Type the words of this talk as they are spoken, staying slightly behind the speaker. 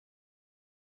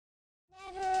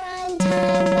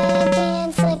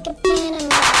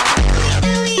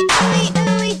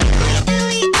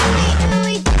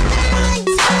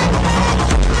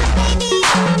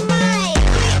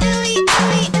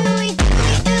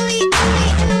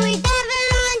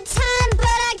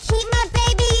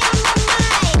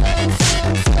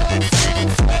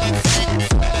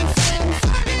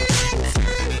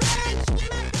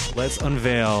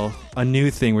unveil a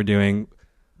new thing we're doing.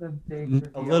 The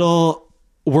big A little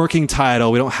working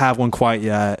title. We don't have one quite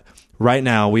yet. Right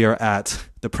now, we are at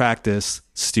the Practice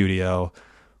Studio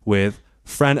with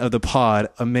friend of the pod,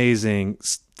 amazing,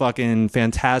 fucking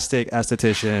fantastic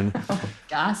esthetician,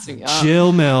 gassing up.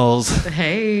 Jill Mills.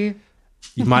 Hey.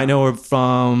 You might know her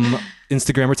from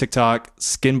Instagram or TikTok,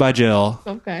 Skin by Jill.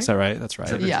 Okay. Is that right? That's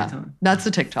right. Yeah, that's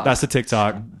the TikTok. That's the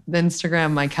TikTok. The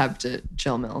Instagram, I kept it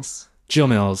Jill Mills. Jill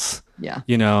Mills. Yeah.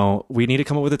 You know, we need to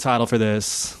come up with a title for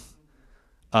this.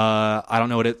 I don't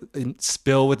know what it.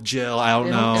 Spill with Jill. I don't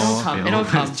know. It'll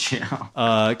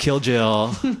come. Kill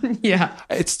Jill. Yeah.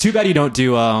 It's too bad you don't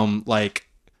do like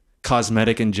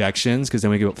cosmetic injections, because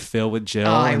then we go fill with Jill,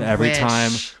 and every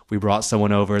time we brought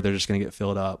someone over, they're just gonna get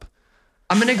filled up.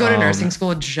 I'm gonna go to nursing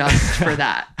school just for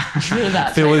that.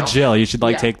 Fill with Jill. You should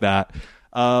take that. Do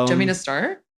you want me to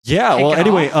start? Yeah. Kick well, it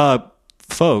anyway, off?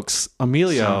 Folks,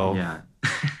 Emilio's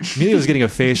getting a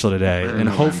facial today, and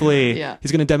hopefully he's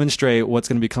going to demonstrate what's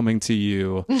going to be coming to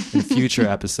you in future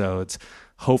episodes.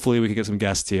 Hopefully we can get some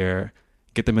guests here,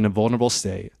 get them in a vulnerable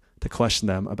state to question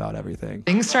them about everything.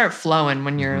 Things start flowing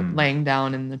when you're laying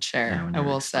down in the chair, I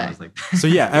will say. So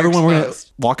yeah, everyone, we're going to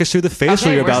walk us through the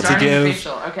facial you're about to give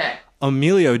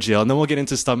Emilio, Jill, and then we'll get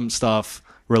into some stuff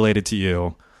related to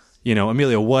you. You know,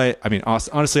 Emilio,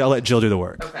 honestly, I'll let Jill do the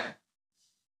work.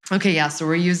 Okay, yeah. So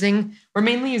we're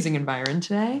mainly using Environ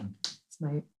today. It's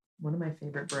one of my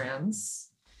favorite brands.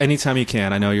 Anytime you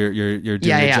can. I know you're doing your job.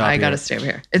 Yeah, I gotta stay over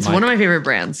here. It's one of my favorite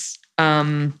brands.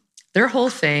 Their whole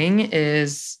thing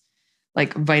is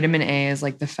like vitamin A is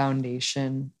like the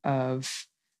foundation of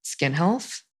skin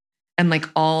health, and like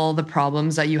all the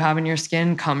problems that you have in your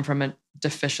skin come from a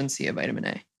deficiency of vitamin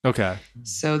A. Okay.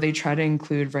 So they try to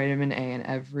include vitamin A in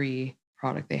every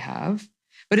product they have.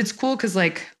 But it's cool because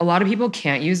like a lot of people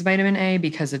can't use vitamin A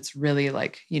because it's really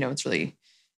like, it's really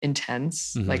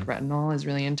intense. Mm-hmm. Like retinol is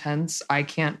really intense. I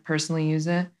can't personally use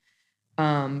it.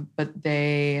 But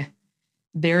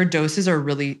their doses are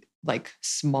really like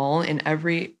small in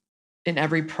every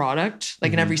product,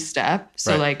 like in every step.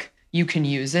 So like you can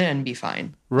use it and be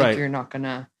fine. Right. Like you're not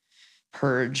gonna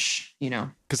purge,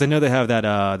 Because I know they have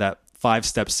that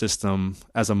 5-step system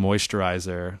as a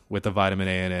moisturizer with the vitamin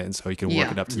A in it, and so you can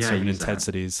work it up to certain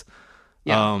intensities.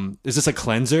 Is this a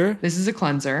cleanser? This is a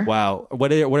cleanser. Wow.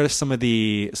 What are some of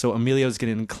so Emilio's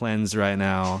getting cleansed right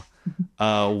now.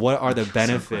 What are the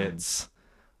benefits?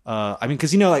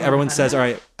 Because like everyone says, all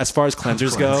right, as far as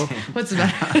cleansers go, what's the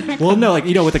benefit? Well, no, like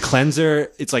with a cleanser,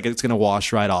 it's like it's gonna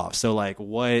wash right off. So like,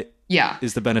 what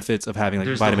is the benefits of having like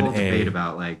There's vitamin the whole A debate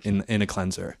about like in a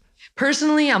cleanser?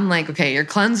 Personally, I'm like, okay, your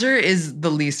cleanser is the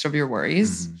least of your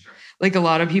worries. Mm-hmm. Like a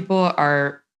lot of people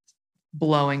are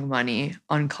blowing money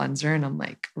on cleanser, and I'm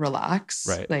like, relax.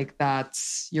 Right. Like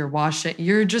you're washing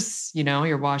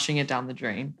it down the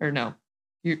drain. Or no,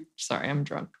 sorry, I'm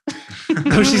drunk.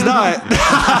 No, she's not. Wait.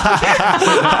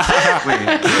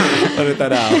 Edit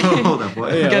that out. Hold up.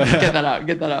 What? Get that out.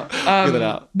 Get that out. Get that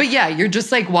out. But yeah, you're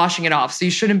just like washing it off. So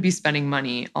you shouldn't be spending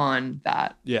money on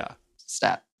that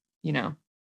step,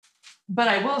 But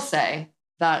I will say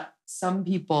that some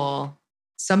people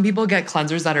get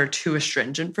cleansers that are too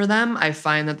astringent for them. I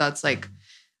find that that's like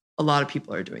a lot of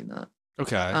people are doing that.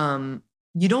 Okay.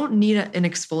 You don't need an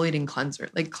exfoliating cleanser.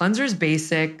 Like cleanser is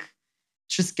basic.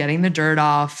 It's just getting the dirt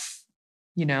off,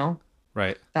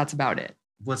 Right. That's about it.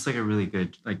 What's like a really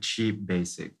good, like cheap,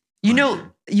 basic?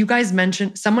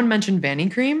 Someone mentioned Vanny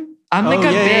Cream. I'm like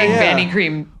a big Vanny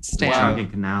Cream stan.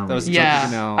 Wow. That was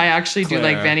I actually do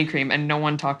like Vanny Cream, and no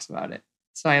one talks about it.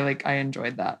 So I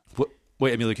enjoyed that.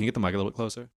 Wait, Emilio, can you get the mic a little bit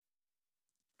closer?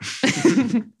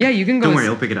 Yeah, you can go. Don't worry,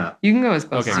 I'll pick it up. You can go as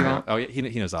close as you want. Oh, yeah,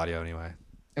 he knows audio anyway.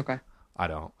 Okay. I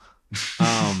don't.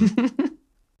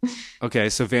 Okay,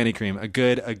 so Vanny Cream, a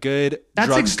good That's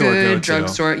drugstore a good go-to.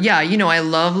 drugstore. Yeah, I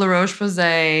love La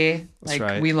Roche-Posay. That's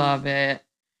right. We love it.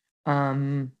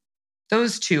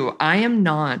 Those two. I am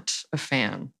not a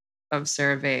fan of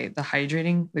CeraVe,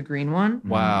 the green one.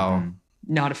 Wow.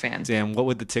 Not a fan. Damn, what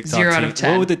would the TikTok 0 out of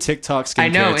 10. What would the TikTok skincare I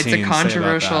know it's a team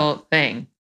controversial say about thing,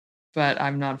 but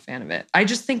I'm not a fan of it. I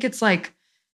just think it's like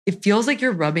it feels like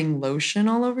you're rubbing lotion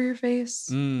all over your face.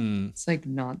 that? It's like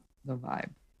not the vibe.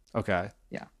 Okay.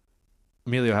 Yeah.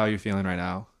 Emilio, how are you feeling right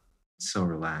now? So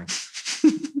relaxed.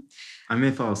 I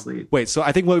may fall asleep. Wait, so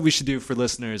I think what we should do for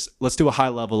listeners, let's do a high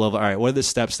level of, all right, what are the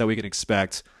steps that we can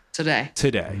expect today?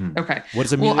 Mm-hmm. Okay. What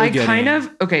is Emilio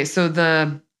getting? So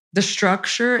the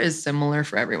structure is similar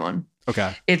for everyone.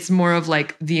 Okay. It's more of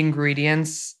like the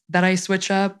ingredients that I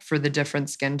switch up for the different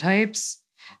skin types.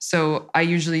 So I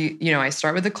usually, I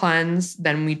start with a cleanse,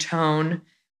 then we tone,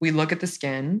 we look at the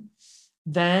skin.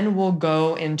 Then we'll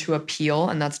go into a peel,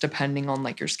 and that's depending on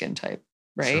like your skin type,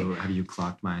 right? So have you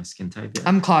clocked my skin type yet?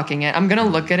 I'm clocking it. I'm going to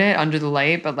look at it under the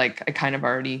light, but like I kind of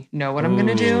already know what I'm going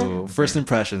to do. First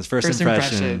impressions. Fucked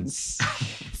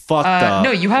up. No,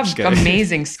 you have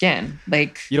amazing skin.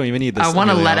 Like you don't even need this. I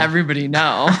want to let everybody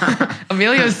know.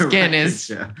 Emilio's skin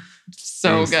is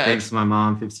so good. Thanks to my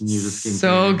mom, 15 years of skincare.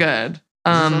 So good.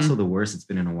 It's also the worst it's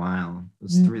been in a while.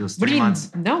 Those three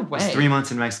months. No way. Those 3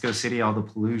 months in Mexico City, all the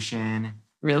pollution.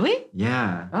 Really?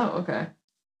 Yeah. Oh, okay.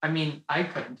 I mean, I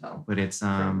couldn't tell. But it's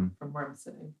from where I'm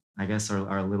sitting. I guess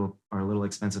our little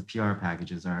expensive PR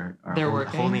packages are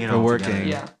holding it They're all working. Together.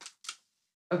 Yeah.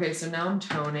 Okay, so now I'm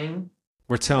toning.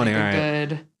 We're toning, like all right.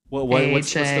 Good.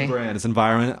 What's the brand? It's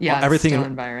Environ. Yeah, everything. It's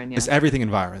Environ. Yeah. It's everything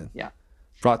Environ. Yeah.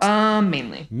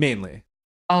 Mainly.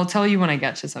 I'll tell you when I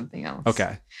get to something else.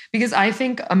 Okay. Because I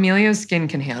think Emilio's skin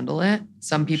can handle it.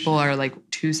 Some people are like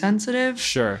too sensitive.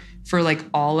 Sure. For like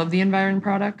all of the Environ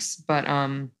products, but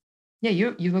yeah,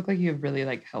 you look like you have really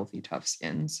like healthy, tough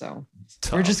skin. So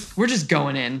we're just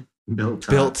going in.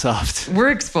 Built tough.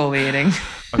 We're exfoliating.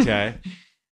 Okay.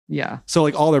 Yeah. So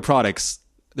like all their products,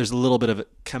 there's a little bit of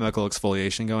chemical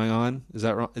exfoliation going on. Is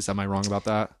that wrong? Am I wrong about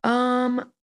that?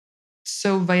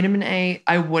 So vitamin A,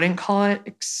 I wouldn't call it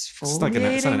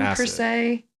exfoliating it's not an acid. per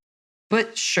se,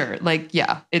 but sure. Like,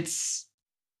 yeah, it's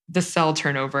the cell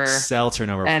turnover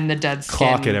and the dead skin.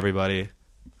 Clock it, everybody.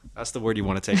 That's the word you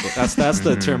want to take. That's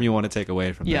the term you want to take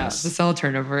away from this. Yeah, the cell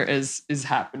turnover is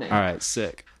happening. All right,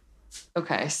 sick.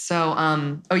 Okay, so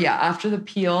after the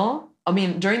peel, I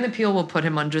mean during the peel we'll put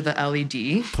him under the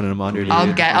LED. Put him under.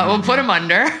 We'll put him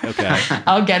under. Okay.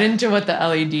 I'll get into what the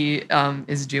LED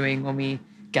is doing when we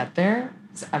get there.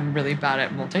 I'm really bad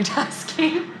at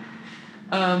multitasking.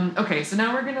 Okay, so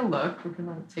now we're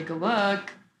gonna take a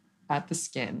look at the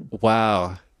skin.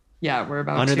 Wow. Yeah, we're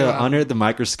about under the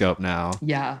microscope now.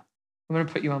 Yeah, I'm gonna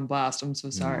put you on blast. I'm so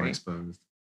sorry. More exposed.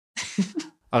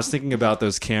 I was thinking about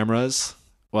those cameras,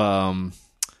 that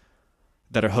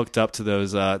are hooked up to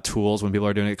those tools when people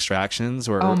are doing extractions.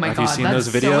 Or oh my have God, you seen those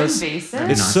videos? So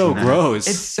invasive. It's so gross.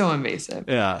 It's so invasive.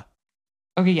 Yeah.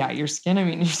 Okay, yeah, your skin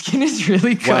is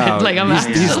really good. Wow, like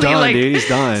he's done, dude. He's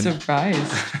done. Surprised.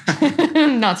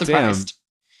 Not surprised. Damn.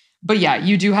 But yeah,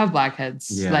 you do have blackheads.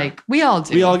 Yeah. Like we all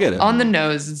do. We all get it. On the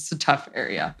nose, it's a tough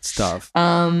area. It's tough.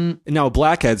 Now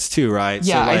blackheads too, right?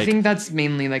 Yeah, so I think that's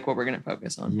mainly like what we're gonna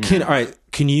focus on. Yeah.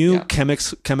 Can you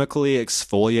chemically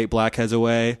exfoliate blackheads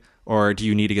away, or do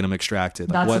you need to get them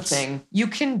extracted? Like, that's the thing. You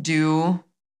can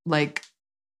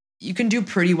do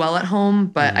pretty well at home,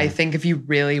 but I think if you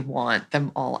really want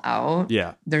them all out,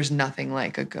 there's nothing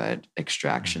like a good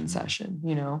extraction session,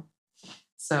 you know?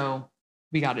 So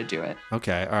we got to do it.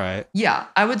 Okay. All right. Yeah.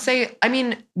 I would say,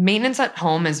 maintenance at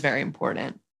home is very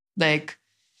important. Like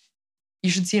you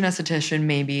should see an esthetician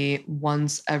maybe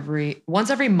once every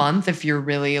month if you're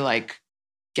really like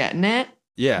getting it.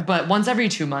 Yeah. But once every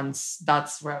 2 months,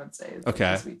 that's where I would say is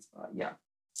okay. the sweet spot. Yeah.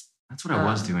 That's what I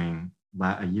was doing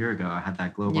a year ago. I had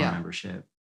that Global membership.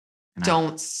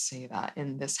 Don't say that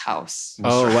in this house.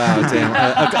 Oh, wow.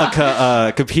 Damn.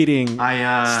 A competing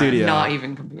studio. Not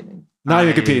even competing. Not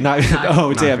even competing. Not even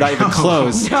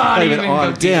close. Not even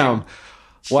on. Damn.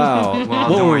 Wow. Well,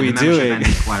 what were we doing?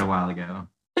 Quite a while ago.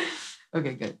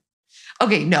 Okay, good.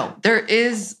 Okay, no.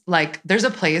 There's a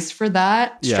place for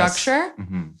that structure.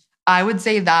 Mm-hmm. I would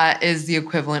say that is the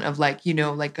equivalent of like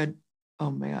a oh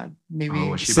my God.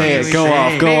 Maybe say it. Go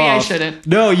off. Maybe I shouldn't.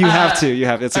 No, you have to. You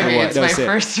have. It's okay,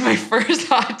 it's my first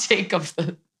hot take of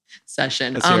the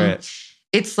session. Let's hear it.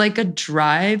 It's like a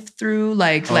drive-through,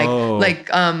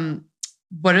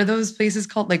 what are those places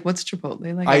called? Like, what's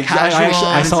Chipotle? Like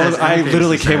I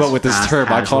literally came up with this term.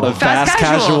 I called it fast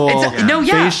casual.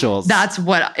 Facials. That's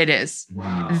what it is.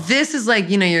 Wow. This is like,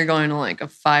 you're going to like a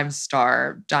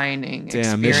 5-star dining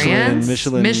experience.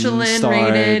 Michelin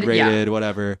rated,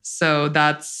 whatever. So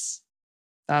that's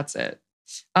it.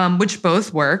 Which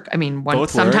both work.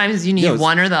 Sometimes you need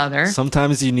one or the other.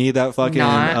 Sometimes you need that fucking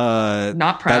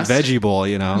not pressed. that veggie bowl,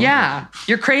 Yeah,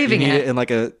 you're craving it. You need it in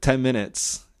like 10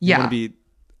 minutes. Yeah. You want to be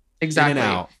exactly.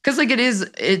 Because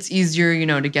it's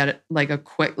easier, to get it like a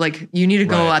quick, like you need to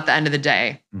go at the end of the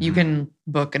day. Mm-hmm. You can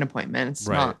book an appointment. It's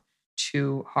not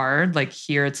too hard. Like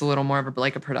here, it's a little more of a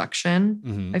production,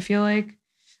 mm-hmm. I feel like.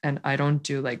 And I don't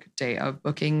do like day of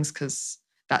bookings because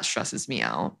that stresses me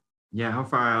out. Yeah. How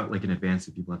far out in advance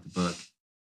do people have to book?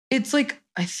 It's I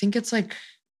think it's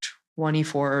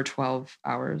 24 or 12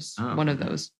 hours. Oh, one of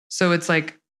those. So it's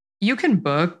you can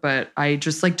book, but I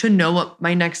just like to know what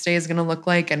my next day is going to look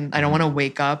like. And I don't want to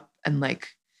wake up and my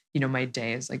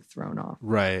day is thrown off.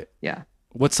 Right. Yeah.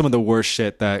 what's some of the worst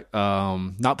shit that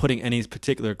not putting any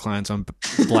particular clients on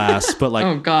blast, but like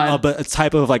oh God. But a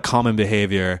type of like common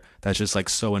behavior that's just like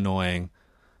so annoying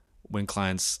with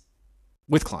clients,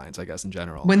 I guess, in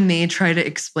general. When they try to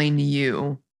explain to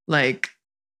you like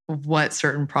what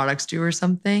certain products do or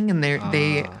something, and they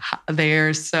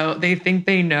think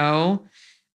they know,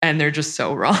 and they're just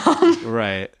so wrong.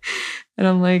 Right. And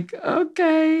I'm like,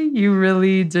 okay, you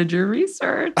really did your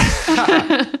research.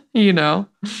 You know?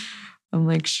 I'm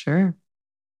like, sure.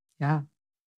 Yeah.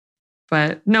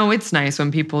 But no, it's nice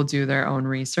when people do their own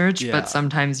research, but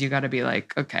sometimes you got to be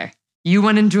like, okay, you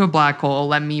went into a black hole.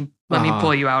 Let me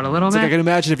pull you out a little bit. Like I can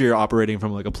imagine if you're operating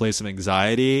from like a place of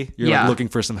anxiety, you're like looking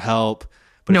for some help.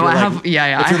 But no, If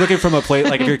you're looking from a place,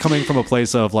 like if you're coming from a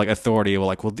place of like authority,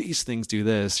 well, these things do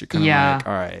this. You're kind of like,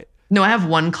 all right. No, I have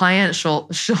one client, she'll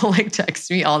like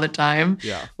text me all the time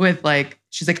with like,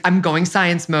 she's like, I'm going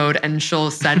science mode, and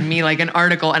she'll send me like an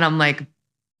article, and I'm like,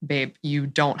 babe,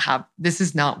 this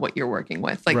is not what you're working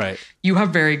with. Like you have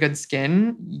very good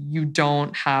skin. You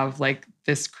don't have like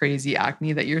this crazy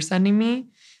acne that you're sending me.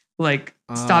 Like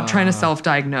stop trying to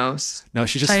self-diagnose. No,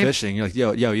 she's just fishing. You're like,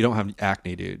 yo, you don't have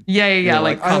acne, dude. Yeah.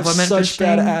 Like compliment I have such fishing.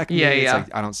 bad acne. Yeah. It's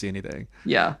like, I don't see anything.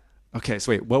 Yeah. Okay,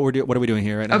 so wait, what are we doing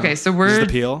here right now? Okay, so this is the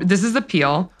peel? This is the peel.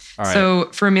 All right. So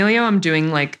for Emilio, I'm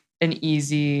doing like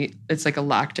it's like a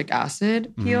lactic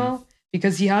acid peel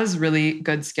because he has really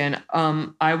good skin.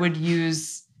 I would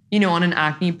use, on an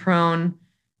acne prone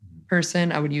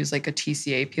person, I would use like a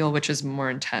TCA peel, which is more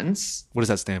intense. What does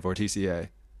that stand for, TCA?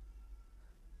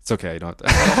 It's okay, you don't have to.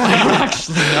 I don't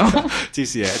actually know.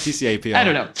 TCA peel. I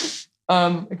don't know.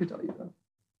 I could tell you though.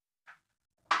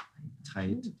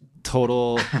 Tight.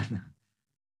 Total.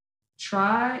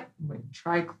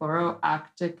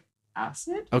 Trichloroactic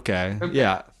acid. Okay.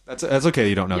 Yeah, that's okay.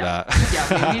 You don't know that.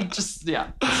 Maybe just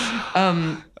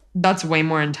that's way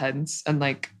more intense. And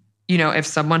like, if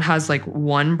someone has like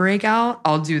one breakout,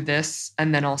 I'll do this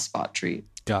and then I'll spot treat.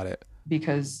 Got it.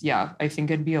 Because I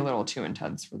think it'd be a little too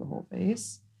intense for the whole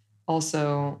face.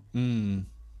 Also,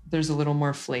 there's a little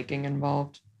more flaking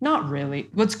involved. Not really.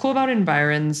 What's cool about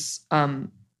Environ's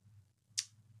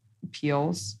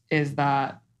peels is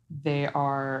that they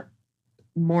are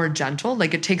more gentle.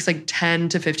 Like it takes like 10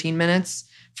 to 15 minutes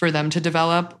for them to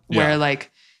develop, where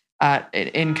like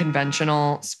in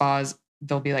conventional spas,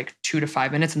 they'll be like 2 to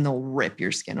 5 minutes and they'll rip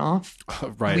your skin off.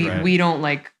 Right. We don't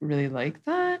really like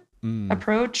that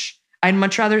approach. I'd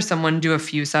much rather someone do a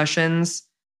few sessions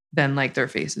than like their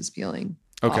face is peeling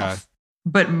off.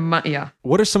 But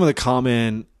what are some of the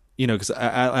common, because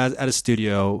at a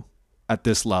studio at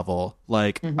this level,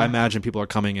 like I imagine people are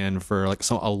coming in for like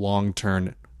a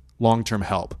long-term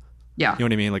help. Yeah. You know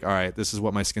what I mean? Like, all right, this is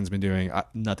what my skin's been doing.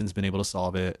 Nothing's been able to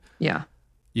solve it. Yeah.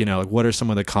 Like what are some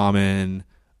of the common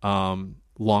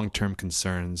long-term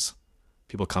concerns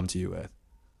people come to you with?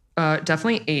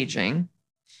 Definitely aging.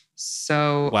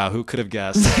 So wow, who could have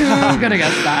guessed? Who could have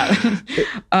guessed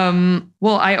that?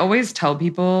 Well, I always tell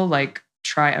people like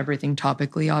try everything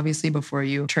topically, obviously, before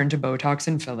you turn to Botox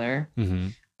and filler.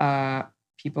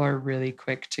 People are really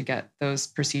quick to get those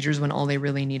procedures when all they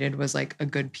really needed was like a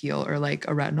good peel or like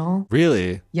a retinol.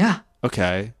 Really? Yeah.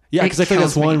 Okay. Yeah, because I think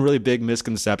that's one really big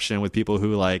misconception with people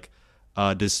who like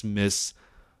dismiss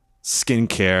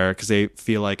skincare because they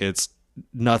feel like it's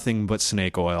nothing but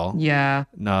snake oil. Yeah.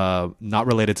 Not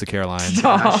related to Caroline.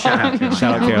 Shout out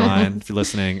Caroline if you're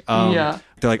listening. They're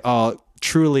like, oh,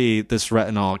 truly this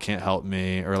retinol can't help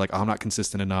me, or like, oh, I'm not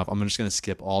consistent enough. I'm just going to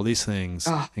skip all these things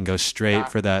and go straight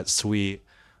for that sweet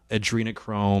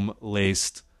adrenochrome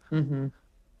laced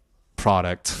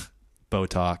product,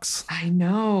 Botox. I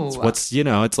know.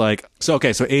 It's like, so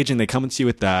aging, they come to you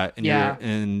with that and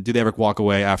and do they ever walk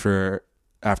away after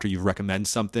you recommend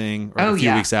something, or a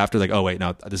few weeks after, like, oh wait,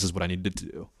 no, this is what I needed to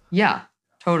do? Yeah,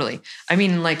 totally. I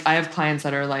mean, like I have clients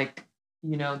that are like,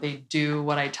 they do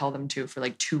what I tell them to for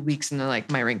like 2 weeks and they're like,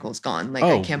 my wrinkle's gone. Like,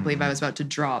 I can't believe I was about to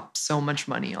drop so much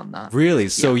money on that. Really?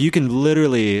 So you can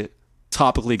literally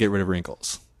topically get rid of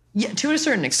wrinkles? Yeah, to a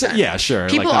certain extent. So, yeah, sure.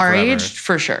 People our age,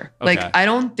 for sure. Okay. Like, I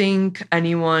don't think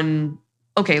anyone,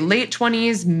 late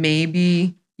 20s,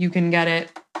 maybe you can get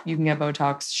it. You can get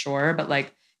Botox, sure. But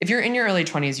like, if you're in your early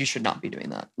 20s, you should not be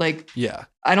doing that. Like,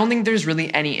 I don't think there's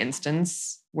really any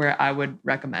instance where I would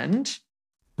recommend.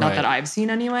 Not that I've seen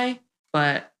anyway.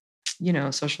 But,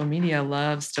 social media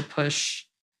loves to push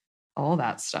all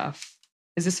that stuff.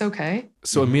 Is this okay?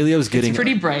 So Emilio's getting... It's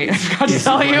pretty bright. I forgot to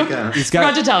tell you.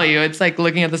 Forgot to tell you. It's like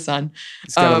looking at the sun.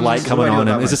 It's got a light coming on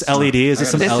him. Is this LED? Is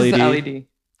this some LED? This is the LED.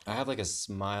 I have like a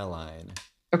smile line.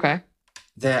 Okay.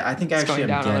 That I think actually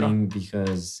I'm getting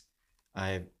because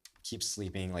I keep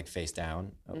sleeping like face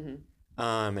down.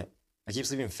 I keep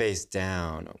sleeping face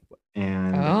down.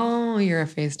 And you're a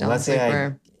face down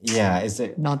sleeper. Is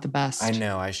it not the best? I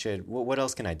know I should. What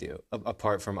else can I do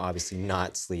apart from obviously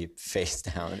not sleep face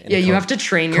down? You have to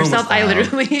train yourself. I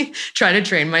literally try to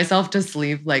train myself to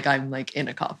sleep like I'm like in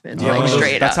a coffin,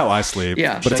 straight That's up. how I sleep.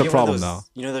 Yeah, but it's a problem though.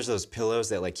 You know, there's those pillows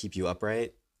that like keep you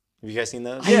upright. Have you guys seen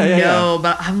those? I know,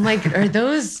 but I'm like, do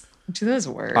those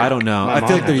work? I don't know. I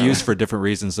feel like they're used for different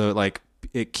reasons. So like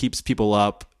it keeps people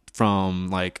up from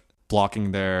like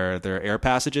blocking their air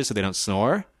passages so they don't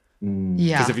snore.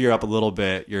 Yeah. Because if you're up a little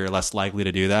bit, you're less likely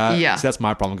to do that. Yeah. So that's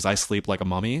my problem because I sleep like a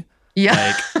mummy.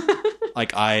 Yeah.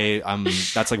 Like I'm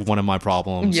that's like one of my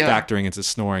problems factoring into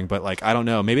snoring. But like, I don't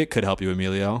know. Maybe it could help you,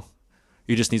 Emilio.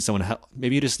 You just need someone to help.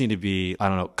 Maybe you just need to be, I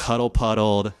don't know, cuddle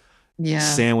puddled,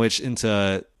 sandwiched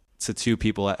into two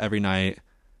people every night.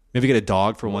 Maybe get a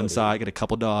dog for one side, get a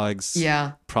couple dogs.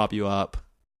 Yeah. Prop you up.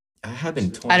 I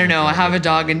don't know. I have a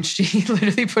dog and she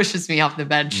literally pushes me off the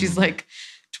bed. She's like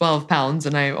 12 pounds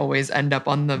and I always end up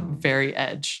on the very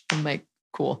edge. I'm like,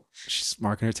 cool. She's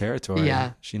marking her territory.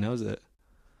 Yeah. She knows it.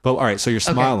 But all right, so your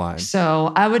smile line.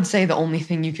 So I would say the only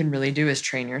thing you can really do is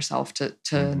train yourself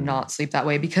to not sleep that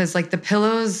way because like the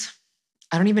pillows,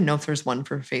 I don't even know if there's one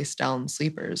for face down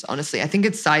sleepers. Honestly, I think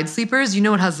it's side sleepers. You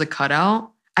know, it has the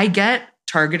cutout. I get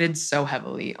targeted so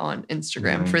heavily on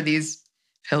Instagram for these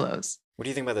pillows. What do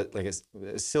you think about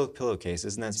a silk pillowcase?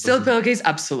 Isn't that silk pillowcase?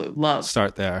 Absolute love.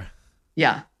 Start there.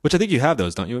 Yeah. Which I think you have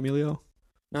those, don't you, Emilio?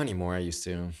 Not anymore. I used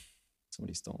to.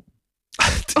 Somebody stole them.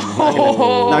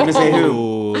 Not gonna say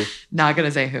who. Not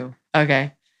gonna say who.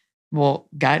 Okay. Well,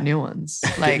 got new ones.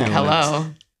 Like, hello.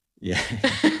 Yeah.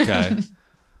 Okay.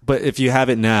 But if you have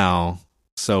it now,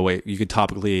 so wait, you could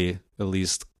topically at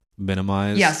least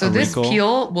minimize. Yeah. So this wrinkle.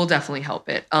 peel will definitely help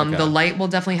it. The light will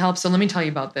definitely help. So let me tell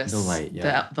you about this. The light.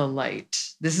 Yeah. The light.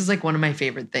 This is like one of my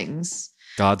favorite things.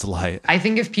 God's light. I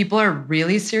think if people are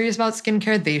really serious about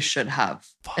skincare, they should have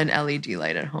an LED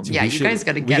light at home. Dude, you guys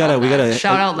got to get on that.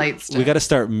 Shout out Lightstick. We got to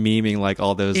start memeing like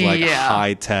all those like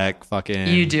high tech fucking.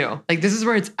 You do. Like this is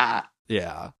where it's at.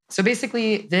 Yeah. So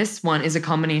basically this one is a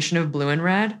combination of blue and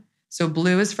red. So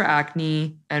blue is for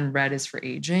acne and red is for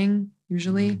aging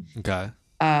usually. Okay.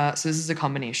 So this is a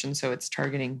combination. So it's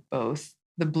targeting both.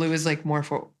 The blue is like more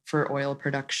for oil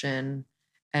production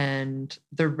and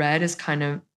the red is kind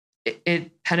of,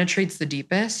 it penetrates the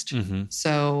deepest. Mm-hmm.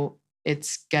 So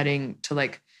it's getting to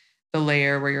like the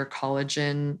layer where your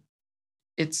collagen,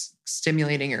 it's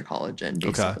stimulating your collagen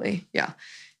basically. Okay. Yeah.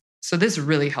 So this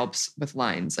really helps with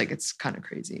lines. Like it's kind of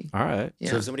crazy. All right. Yeah.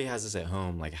 So if somebody has this at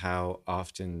home, like how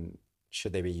often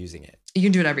should they be using it? You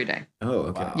can do it every day. Oh,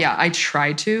 okay. Wow. Yeah, I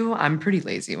try to. I'm pretty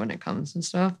lazy when it comes to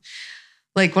stuff.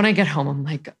 Like when I get home, I'm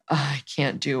like, I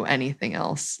can't do anything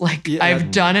else. Like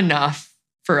I've done enough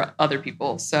for other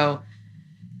people. So,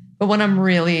 but when I'm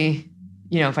really,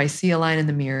 if I see a line in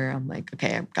the mirror, I'm like,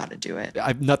 okay, I've got to do it.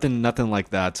 I've nothing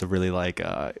like that to really like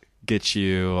get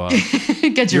you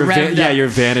get you revved up. Your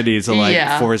vanity to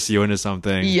like force you into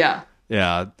something. Yeah.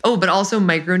 Yeah. Oh, but also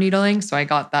microneedling. So I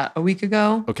got that a week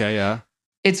ago. Okay, yeah.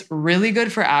 It's really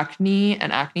good for acne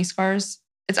and acne scars.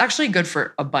 It's actually good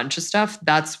for a bunch of stuff.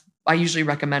 I usually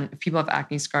recommend if people have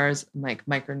acne scars, like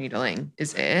microneedling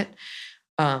is it.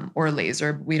 Or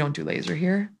laser. We don't do laser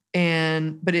here.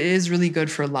 But it is really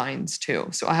good for lines too.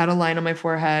 So I had a line on my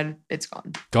forehead. It's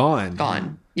gone.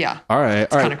 Gone. Yeah. All right.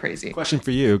 It's kind of crazy. Question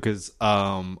for you, because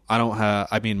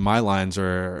my lines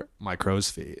are my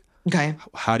crow's feet. Okay.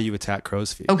 How do you attack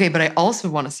crow's feet? Okay, but I also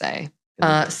want to say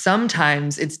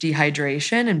sometimes it's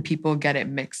dehydration and people get it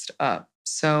mixed up.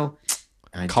 So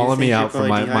calling me out for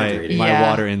my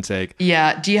water intake.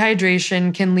 Yeah,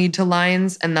 dehydration can lead to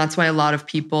lines, and that's why a lot of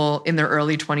people in their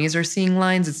early 20s are seeing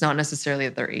lines. It's not necessarily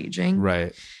that they're aging.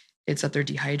 Right. It's that they're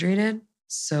dehydrated.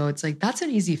 So it's like, that's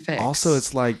an easy fix. Also,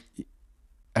 it's like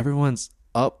everyone's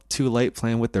up too late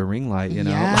playing with their ring light, you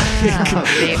know? Yeah,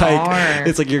 they are.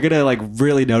 It's like you're going to like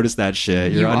really notice that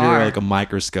shit. You're under like a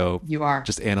microscope. You are.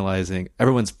 Just analyzing.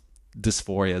 Everyone's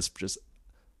dysphoria is just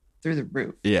through the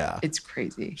roof. Yeah. It's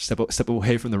crazy. Step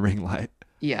away from the ring light.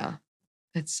 Yeah.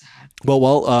 It's sad. Well,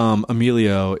 while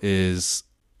Emilio is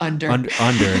under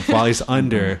while he's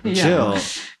under, Jill.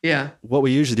 Yeah. What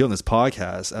we usually do on this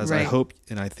podcast, as I hope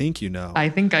and I think you know. I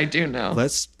think I do know.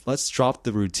 Let's drop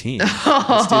the routine.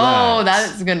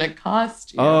 That is gonna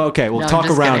cost you. Oh, okay. Well, talk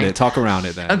around it. Talk around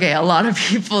it then. Okay. A lot of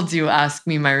people do ask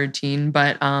me my routine,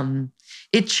 but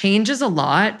it changes a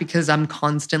lot because I'm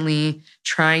constantly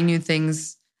trying new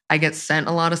things. I get sent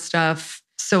a lot of stuff.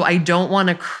 So I don't want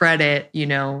to credit,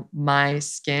 my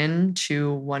skin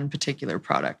to one particular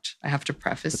product. I have to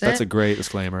preface it. That's a great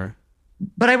disclaimer.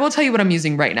 But I will tell you what I'm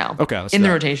using right now. Okay. In the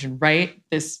rotation right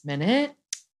this minute.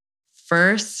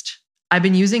 first, I've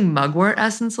been using mugwort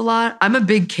essence a lot. I'm a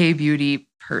big K-beauty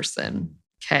person.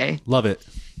 Okay. Love it.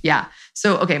 Yeah.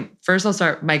 So, okay. First I'll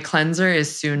start. My cleanser is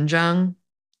Soonjung.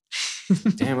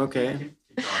 Damn. Okay.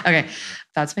 Okay.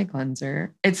 That's my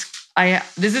cleanser. This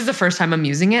is the first time I'm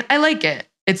using it. I like it.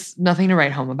 It's nothing to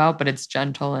write home about, but it's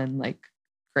gentle and like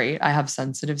great. I have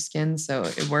sensitive skin, so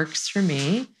it works for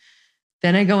me.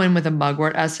 Then I go in with a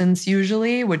mugwort essence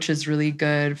usually, which is really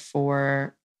good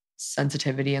for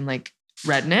sensitivity and like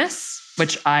redness,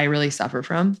 which I really suffer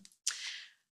from.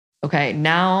 Okay,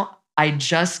 now I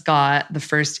just got the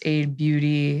First Aid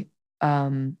Beauty.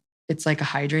 It's like a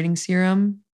hydrating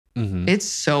serum. Mm-hmm. It's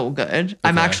so good. Okay.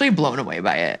 I'm actually blown away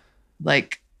by it.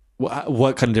 Like,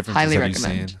 what kind of differences have you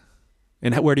seen?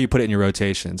 And where do you put it in your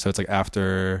rotation? So it's like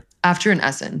after an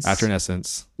essence. After an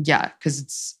essence. Yeah, because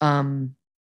it's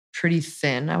pretty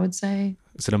thin, I would say.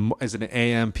 Is it an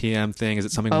AM, PM thing? Is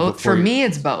it something both? For me,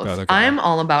 it's both. Oh, okay. I'm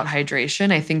all about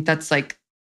hydration. I think that's like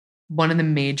one of the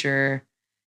major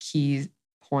key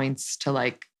points to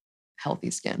like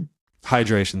healthy skin.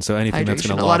 Hydration. So anything that's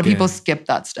going to lock in. A lot of people skip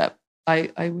that step.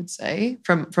 I would say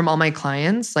from all my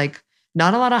clients, like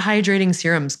not a lot of hydrating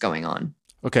serums going on.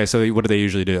 Okay, so what do they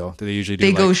usually do?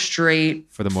 They go straight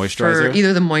for the moisturizer? For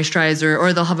either the moisturizer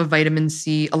or they'll have a vitamin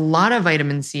C, a lot of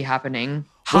vitamin C happening.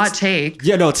 Hot take.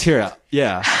 Yeah, no, it's here.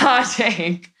 Yeah. Hot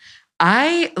take.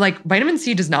 Vitamin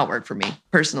C does not work for me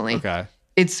personally. Okay.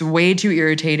 It's way too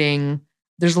irritating.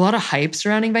 There's a lot of hype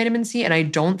surrounding vitamin C and I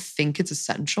don't think it's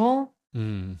essential.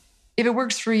 Mm. If it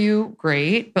works for you,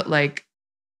 great. But like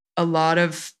a lot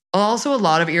of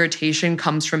irritation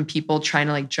comes from people trying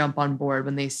to like jump on board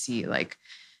when they see like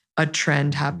a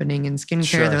trend happening in skincare.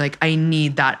 Sure. They're like, I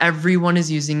need that. Everyone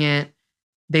is using it.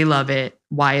 They love it.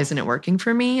 Why isn't it working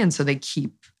for me? And so they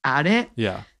keep at it.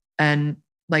 Yeah. And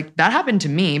like that happened to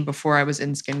me before I was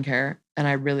in skincare and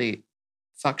I really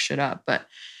fucked shit up. But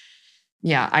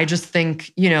yeah, I just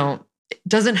think, it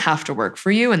doesn't have to work for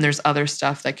you. And there's other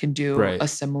stuff that can do a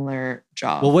similar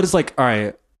job. Well, what is like, all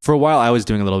right, for a while I was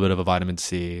doing a little bit of a vitamin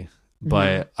C,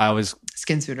 but I was...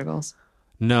 SkinCeuticals?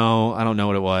 No, I don't know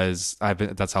what it was.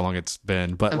 That's how long it's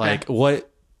been. But like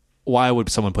why would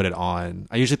someone put it on?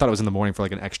 I usually thought it was in the morning for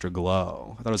like an extra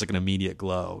glow. I thought it was like an immediate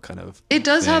glow kind of. It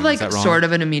does have like sort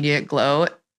of an immediate glow.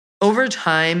 Over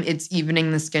time, it's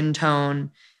evening the skin tone,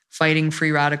 fighting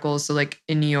free radicals. So like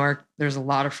in New York, there's a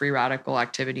lot of free radical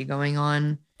activity going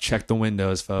on. Check the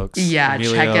windows, folks. Yeah,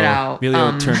 check it out.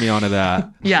 Emilio turned me on to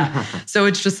that. Yeah. So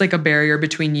it's just like a barrier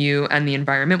between you and the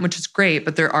environment, which is great,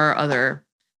 but there's other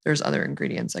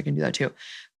ingredients that can do that too.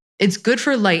 It's good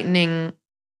for lightening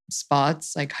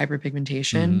spots like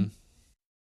hyperpigmentation,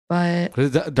 but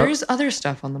there's other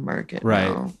stuff on the market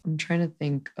now. I'm trying to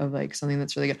think of like something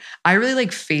that's really good. I really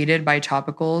like Faded by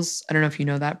Topicals. I don't know if you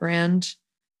know that brand.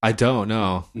 I don't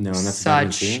know. No, and that's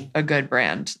such a good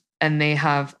brand. And they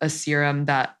have a serum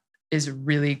that is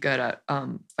really good at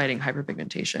fighting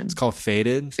hyperpigmentation. It's called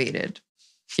Faded? Faded.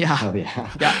 Yeah. Oh, yeah.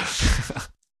 Yeah.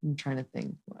 I'm trying to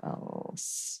think what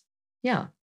else. Yeah.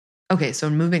 Okay, so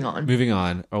moving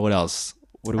on. Or what else?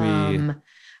 What do we...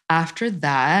 After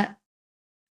that,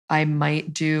 I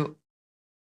might do...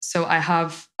 So I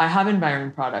have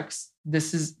Environ products.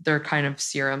 They're kind of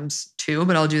serums too,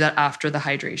 but I'll do that after the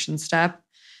hydration step.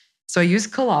 So I use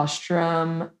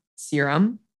colostrum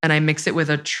serum and I mix it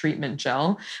with a treatment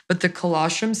gel. But the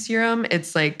colostrum serum,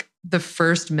 it's like the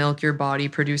first milk your body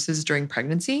produces during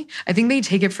pregnancy. I think they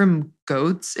take it from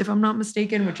goats, if I'm not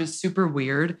mistaken, which is super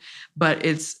weird, but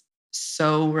it's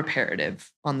so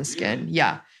reparative on the skin.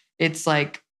 Yeah. It's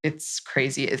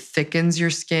crazy. It thickens your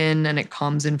skin and it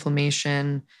calms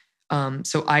inflammation.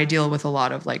 So I deal with a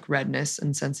lot of like redness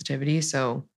and sensitivity.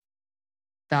 So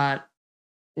that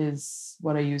is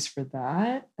what I use for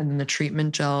that. And then the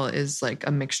treatment gel is like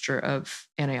a mixture of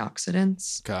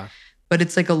antioxidants. Okay. But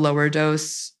it's like a lower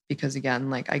dose because again,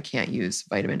 like I can't use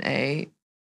vitamin A.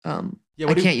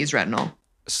 I can't use retinol.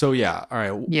 So yeah, all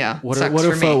right. Yeah. What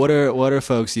are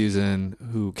folks using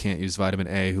who can't use vitamin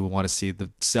A, who want to see the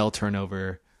cell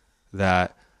turnover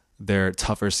that their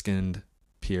tougher skinned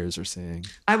peers are seeing?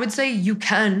 I would say you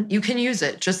can use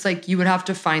it. Just like you would have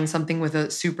to find something with a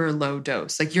super low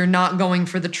dose. Like you're not going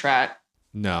for the tret.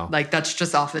 No. Like that's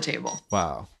just off the table.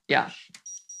 Wow. Yeah.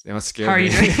 They must scare me. How are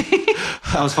you doing?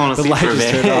 I was falling asleep for a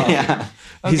bit. Yeah.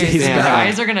 Okay, so your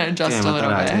eyes are gonna adjust a little bit.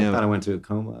 I thought I went to a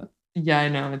coma. Yeah, I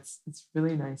know. It's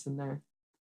really nice in there.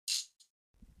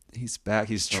 He's back.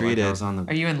 He's treated.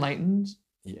 Are you enlightened?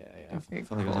 Yeah. Okay, I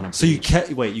cool. So you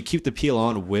you keep the peel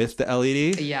on with the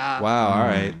LED? Yeah. Wow. All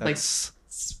right. That's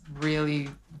it's really.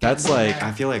 That's like.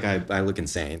 I feel like I look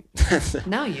insane.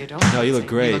 No, you don't. No, you look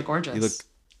great. You look gorgeous. You look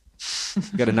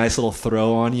You got a nice little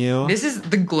throw on you. This is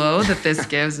the glow that this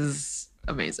gives is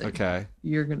amazing. Okay.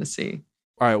 You're going to see.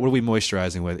 All right, what are we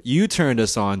moisturizing with? You turned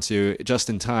us on to, just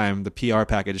in time, the PR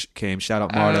package came. Shout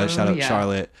out Marta, shout out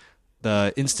Charlotte.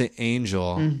 The Instant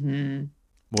Angel moisturizer.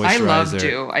 I love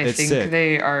Dew. I think sick.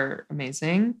 They are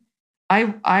amazing.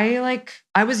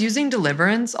 I was using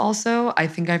Deliverance also. I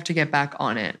think I have to get back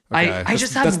on it. Okay. I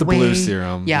just have that's the blue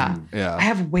serum. Yeah. I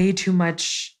have way too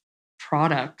much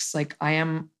products. Like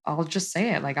I'll just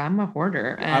say it. Like I'm a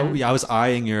hoarder. And I was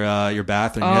eyeing your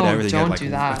bathroom. You had everything. Don't you had do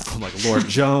that. From like Lord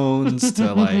Jones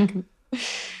to like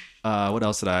what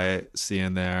else did I see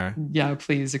in there? Yeah,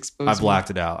 please expose I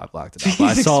blacked it out. But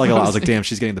I saw like a lot. I was like, damn,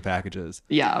 she's getting the packages.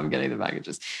 Yeah, I'm getting the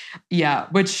packages. Yeah,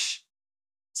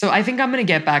 so I think I'm going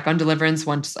to get back on Deliverance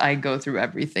once I go through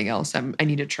everything else I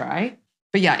need to try.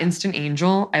 But yeah, Instant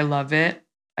Angel, I love it.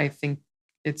 I think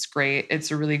it's great.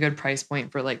 It's a really good price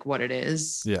point for like what it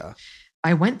is. Yeah.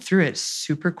 I went through it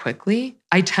super quickly.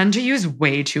 I tend to use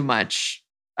way too much.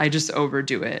 I just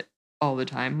overdo it all the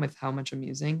time with how much I'm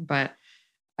using. But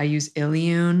I use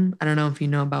Iliune. I don't know if you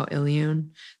know about Iliune.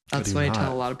 That's what I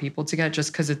tell a lot of people to get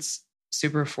just because it's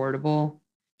super affordable.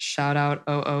 Shout out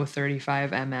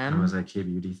 0035mm. That was that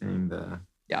K-Beauty thing.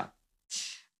 Yeah.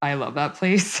 I love that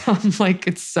place. I'm like,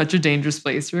 it's such a dangerous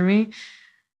place for me.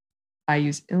 I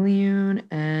use Iliune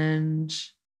and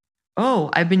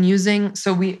I've been using,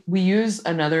 so we use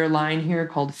another line here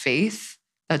called Faith.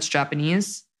 That's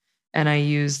Japanese. And I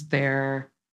use their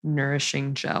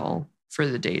nourishing gel for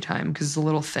the daytime because it's a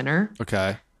little thinner.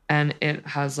 Okay. And it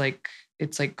has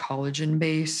it's like collagen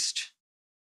based.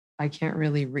 I can't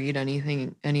really read any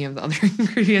of the other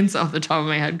ingredients off the top of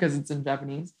my head because it's in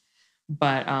Japanese,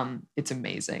 but it's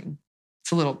amazing.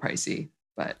 It's a little pricey,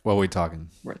 but what are we talking?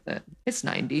 Worth it. It's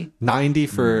 $90.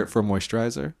 $90 for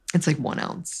moisturizer? It's like 1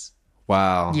 ounce.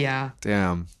 Wow. Yeah.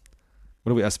 Damn.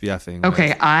 What are we SPFing? Okay,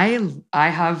 with? I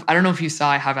don't know if you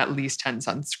saw, I have at least 10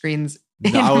 sunscreens.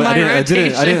 I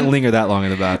didn't linger that long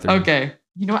in the bathroom. Okay.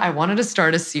 You know, I wanted to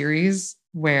start a series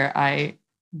where I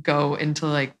go into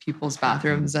like people's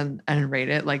bathrooms and rate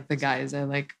it. Like the guys I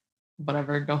like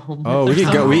whatever go home. Oh, we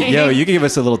could go. You can give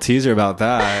us a little teaser about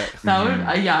that. That would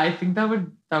I think that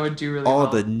would do really all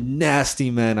well. The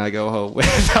nasty men I go home with.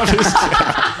 I'm just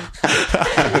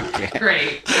kidding.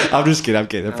 Great. I'm just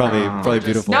kidding. They're probably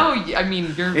beautiful. No, I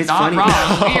mean it's not funny.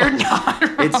 Wrong. You're not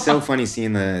wrong. It's so funny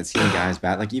seeing guys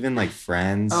bath, like even like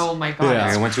Friends. Oh my god!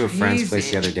 Yeah. I went to a friend's place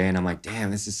the other day, and I'm like,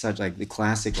 damn, this is such like the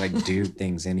classic like dude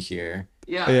things in here.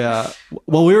 Yeah.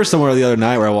 Well, we were somewhere the other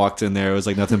night where I walked in there. It was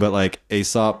like nothing but like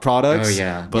Aesop products. Oh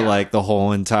yeah. But like the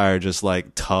whole entire just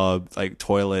like tub, like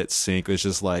toilet sink was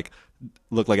just like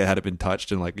looked like it hadn't been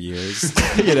touched in like years.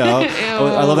 You know.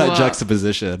 I love that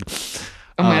juxtaposition.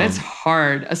 Oh man, it's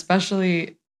hard,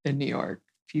 especially in New York.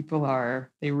 People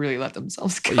they really let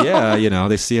themselves go. Yeah, you know,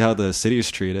 they see how the city is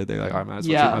treated. They're like, I might as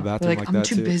well treat my bathroom like that I'm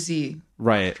too busy.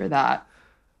 Right. For that.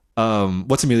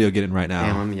 What's Emilio getting right now?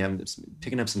 I'm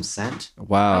picking up some scent.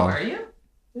 Wow. Oh, are you?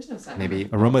 There's no scent. Maybe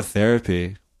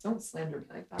aromatherapy. Don't slander me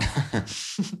like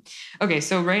that. Okay,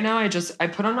 so right now I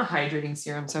put on a hydrating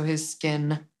serum so his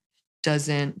skin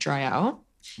doesn't dry out.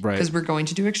 Right. Because we're going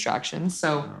to do extraction.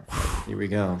 So here we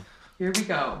go.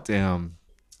 Damn.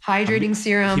 Hydrating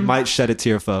serum. He might shed a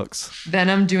tear, folks.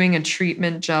 Then I'm doing a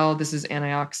treatment gel. This is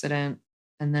antioxidant.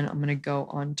 And then I'm going to go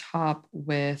on top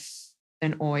with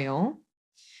an oil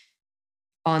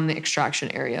on the extraction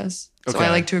areas. Okay. So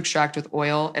I like to extract with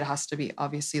oil. It has to be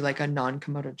obviously like a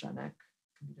non-comedogenic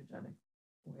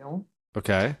oil.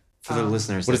 Okay. For the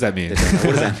listeners. What does that mean?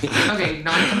 Okay.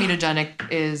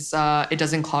 Non-comedogenic is it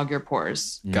doesn't clog your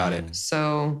pores. Got it.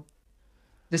 So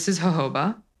this is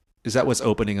jojoba. Is that what's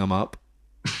opening them up?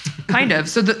 Kind of.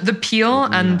 So the peel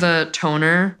and the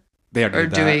toner are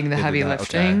doing the heavy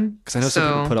lifting. Because I know some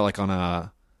people put it like on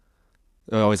a.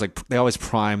 They always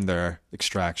prime their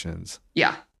extractions.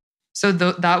 Yeah. So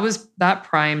that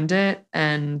primed it,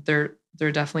 and they're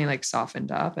definitely like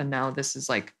softened up, and now this is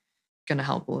like gonna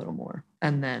help a little more,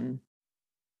 and then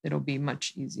it'll be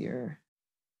much easier.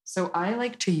 So I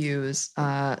like to use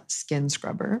skin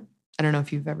scrubber. I don't know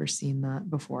if you've ever seen that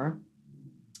before.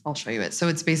 I'll show you it. So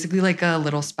it's basically like a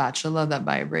little spatula that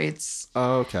vibrates.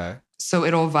 Oh, okay. So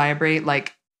it'll vibrate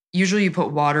like, usually you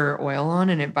put water or oil on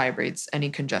and it vibrates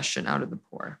any congestion out of the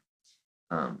pore.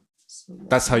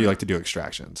 That's how you like to do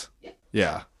extractions.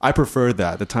 Yeah. I prefer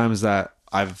that. The times that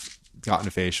I've gotten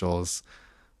facials,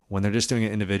 when they're just doing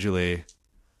it individually.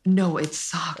 No, it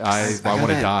sucks. I want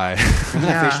to die.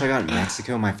 Remember that facial I got in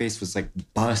Mexico? My face was like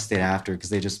busted after because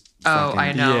they just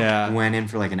I know. went in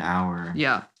for like an hour.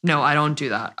 Yeah. No, I don't do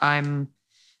that.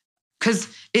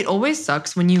 Because it always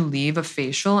sucks when you leave a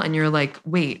facial and you're like,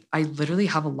 wait, I literally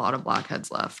have a lot of blackheads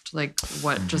left. Like,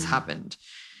 what just happened?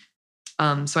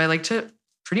 So I like to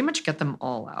pretty much get them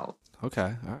all out.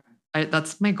 Okay. All right.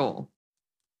 That's my goal.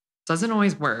 Doesn't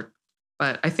always work,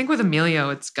 but I think with Emilio,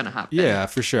 it's gonna happen. Yeah,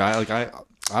 for sure.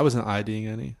 I wasn't IDing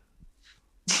any.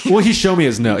 Well, he showed me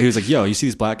his note. He was like, "Yo, you see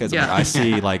these blackheads?" Yeah. I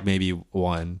see like maybe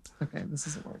one. Okay, this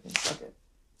isn't working. Okay,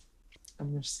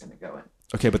 I'm just gonna go in.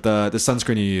 Okay, but the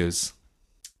sunscreen you use.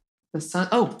 The sun.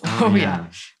 Oh yeah.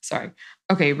 Sorry.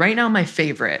 Okay, right now my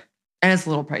favorite, and it's a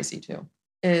little pricey too,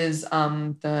 is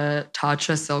the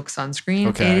Tatcha Silk sunscreen.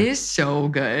 Okay. It is so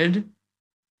good.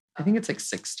 I think it's like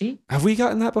 60. Have we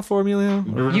gotten that before,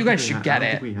 Emilio? You guys should get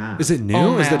it. Is it new?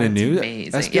 Oh, is that a new?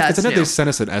 Amazing. SPF? Yeah, I know they sent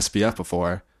us an SPF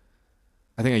before.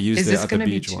 I think I used it at the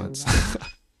beach once.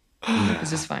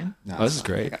 Is this fine? No, this is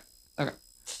great. Okay.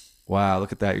 Wow,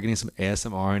 look at that. You're getting some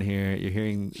ASMR in here. You're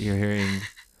hearing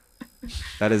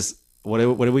that is what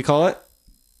do we call it?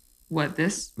 What,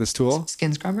 this tool?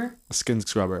 Skin scrubber? A skin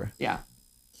scrubber. Yeah.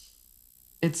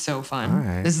 It's so fun. All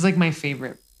right. This is like my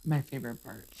favorite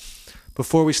part.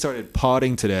 Before we started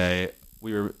potting today,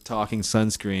 we were talking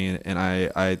sunscreen, and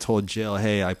I told Jill,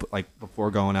 hey, I put, like, before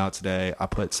going out today, I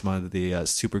put some of the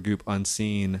Supergoop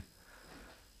Unseen.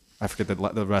 I forget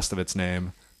the rest of its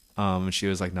name. And she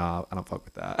was like, nah, I don't fuck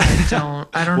with that.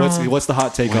 I don't know. What's the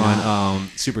hot take on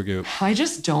Supergoop? I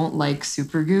just don't like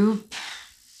Supergoop.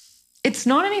 It's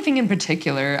not anything in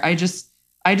particular. I just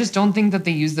don't think that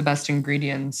they use the best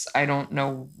ingredients. I don't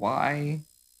know why,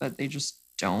 but they just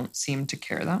don't seem to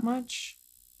care that much.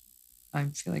 I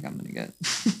feel like I'm gonna get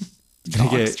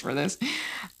doxxed for this.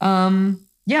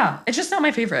 Yeah, it's just not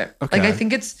my favorite. Okay. Like, I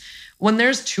think it's when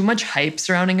there's too much hype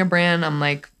surrounding a brand, I'm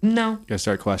like, no. You gotta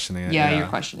start questioning it. Yeah, you're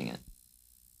questioning it.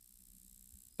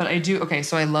 But I do. Okay,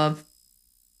 so I love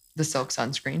the Silk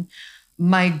sunscreen.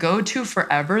 My go-to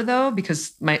forever, though,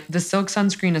 because the Silk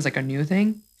sunscreen is like a new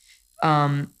thing,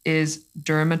 is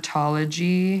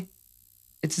Dermatology.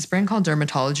 It's this brand called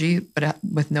Dermatology, but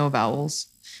with no vowels.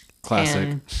 Classic.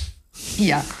 And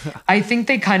yeah, I think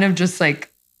they kind of just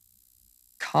like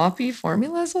copy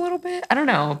formulas a little bit. I don't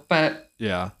know, but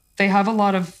yeah, they have a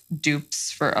lot of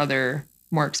dupes for other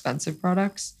more expensive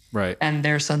products. Right. And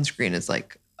their sunscreen is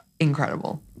like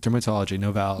incredible. Dermatology,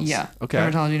 no vowels. Yeah. Okay.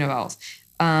 Dermatology, no vowels.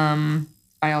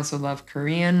 I also love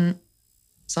Korean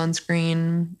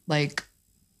sunscreen, like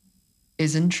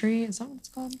Isntree. Is that what it's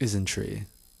called? Isntree.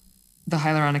 The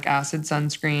hyaluronic acid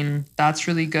sunscreen. That's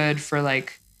really good for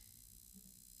like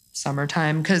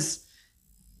summertime, because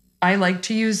I like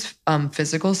to use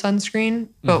physical sunscreen,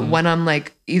 but when I'm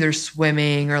like either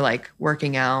swimming or like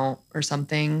working out or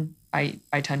something, I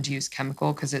tend to use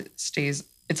chemical because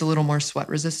it's a little more sweat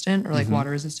resistant or like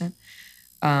water resistant.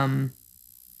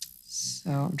 So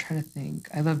I'm trying to think.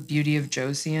 I love Beauty of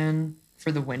Joseon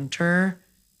for the winter.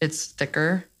 It's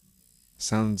thicker.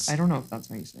 I don't know if that's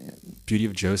how you say it. Beauty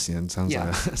of Joseon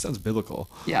sounds biblical.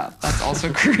 Yeah, that's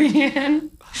also Korean.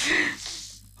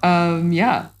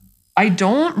 Yeah. I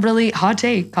don't really, hot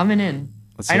take coming in.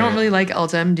 I don't really like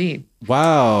Ulta MD.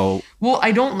 Wow. Well,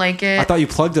 I don't like it. I thought you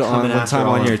plugged it on one time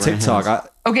on your TikTok.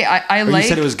 I like. You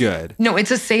said it was good. No,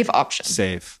 it's a safe option.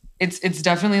 Safe. It's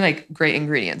definitely like great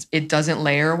ingredients. It doesn't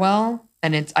layer well,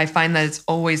 and I find that it's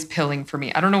always pilling for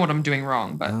me. I don't know what I'm doing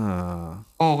wrong, but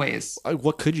always.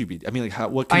 What could you be? I mean,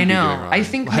 like what could you be doing wrong? I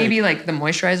think maybe like the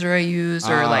moisturizer I use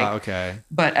or like okay.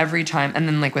 But every time, and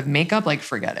then like with makeup, like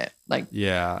forget it. Like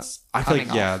yeah, I feel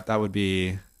like that'd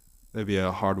be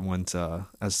a hard one to,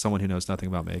 as someone who knows nothing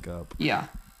about makeup. Yeah.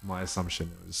 My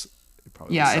assumption is.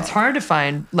 It's hard to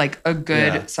find like a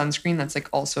good sunscreen that's like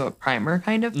also a primer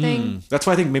kind of thing. That's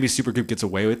why I think maybe Supergoop gets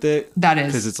away with it. That is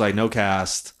because it's like no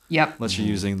cast. Yep. Unless you're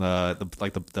using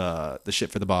the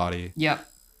shit for the body. Yep.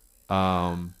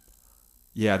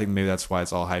 Yeah, I think maybe that's why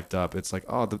it's all hyped up. It's like,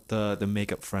 oh, the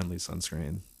makeup friendly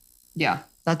sunscreen. Yeah,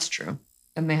 that's true.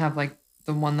 And they have like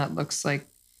the one that looks like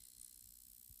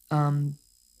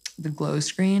the glow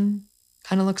screen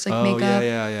kind of looks like makeup.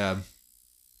 Yeah.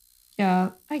 Yeah,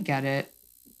 I get it.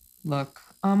 Look,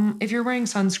 if you're wearing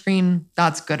sunscreen,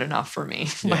 that's good enough for me.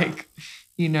 Yeah. Like,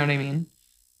 you know what I mean?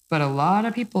 But a lot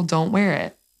of people don't wear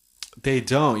it. They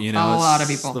don't, a lot of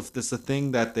people. It's the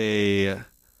thing that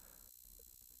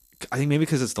I think maybe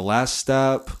because it's the last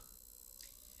step.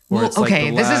 Well,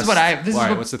 okay, this is what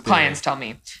clients tell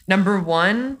me. Number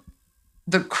one,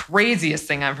 the craziest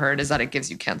thing I've heard is that it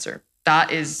gives you cancer.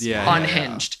 That is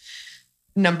unhinged. Yeah.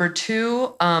 Number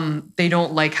two, they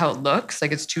don't like how it looks,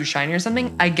 like it's too shiny or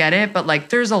something. I get it, but like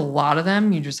there's a lot of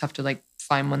them. You just have to like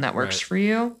find one that works for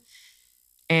you.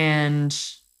 And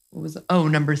what was it? Oh,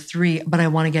 number three, but I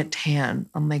want to get tan.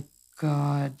 I'm like,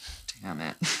 God damn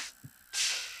it.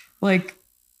 Like,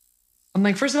 I'm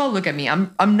like, first of all, look at me.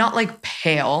 I'm not like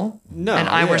pale. No. And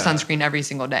I wear sunscreen every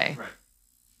single day. Right.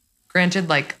 Granted,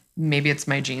 like maybe it's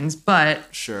my genes, but.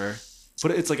 Sure.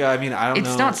 But it's like, I mean, I don't know.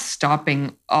 It's not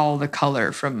stopping all the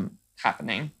color from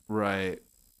happening. Right.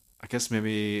 I guess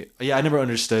maybe, yeah, I never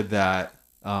understood that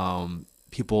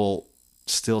people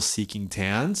still seeking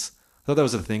tans. I thought that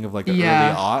was a thing of like the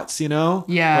early aughts, you know?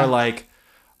 Yeah. Or like,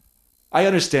 I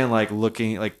understand like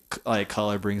looking like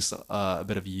color brings a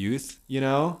bit of youth, you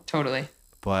know? Totally.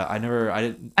 But I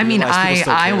didn't. I mean,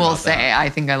 I will say, I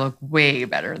think I look way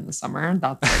better in the summer.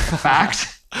 That's like a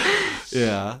fact.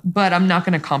 Yeah. But I'm not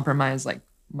going to compromise like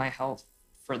my health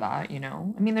for that, you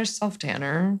know? I mean, there's self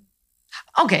tanner.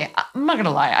 Okay, I'm not going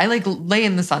to lie. I like lay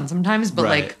in the sun sometimes, but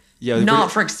like not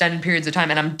for extended periods of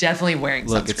time. And I'm definitely wearing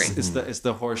sunscreen. It's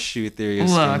the horseshoe theory of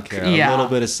skincare. Yeah. A little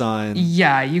bit of sun.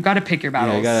 Yeah, you got to pick your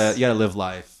battles. Yeah, you got to live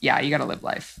life. Yeah, you got to live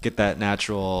life. Get that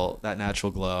natural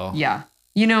glow. Yeah.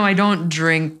 You know, I don't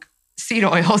drink seed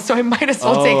oil, so I might as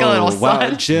well take a little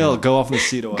sun. Wow, Jill, go off with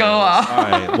seed oil. Go off. All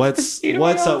right,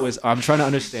 what's up with? I'm trying to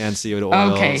understand seed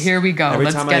oils. Okay, here we go.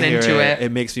 Let's get into it.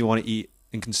 It makes me want to eat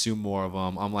and consume more of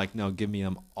them. I'm like, no, give me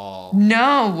them all.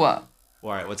 No.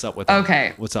 All right, what's up with them?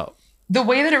 Okay. What's up? The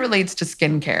way that it relates to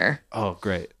skincare. Oh,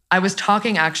 great. I was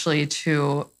talking actually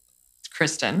to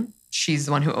Kristen. She's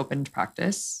the one who opened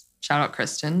Practice. Shout out,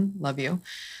 Kristen. Love you.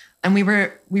 And we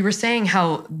were saying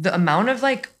how the amount of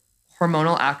like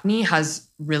hormonal acne has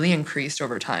really increased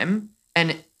over time.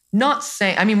 And not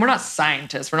saying, I mean, we're not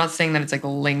scientists. We're not saying that it's like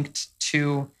linked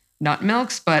to nut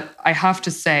milks, but I have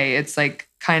to say it's like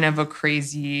kind of a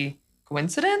crazy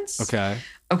coincidence.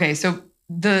 Okay. So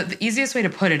the easiest way to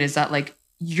put it is that like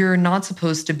you're not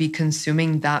supposed to be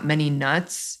consuming that many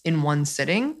nuts in one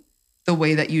sitting the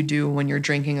way that you do when you're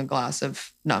drinking a glass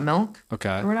of nut milk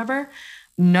or whatever.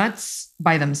 Nuts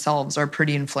by themselves are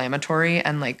pretty inflammatory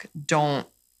and like don't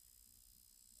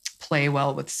play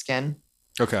well with skin.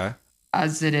 Okay.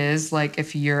 As it is, like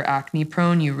if you're acne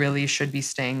prone, you really should be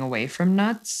staying away from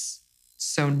nuts.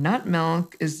 So nut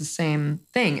milk is the same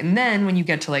thing. And then when you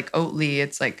get to like Oatly,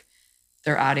 it's like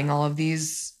they're adding all of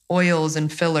these oils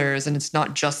and fillers and it's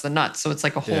not just the nuts. So it's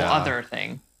like a whole other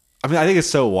thing. I mean, I think it's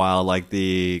so wild, like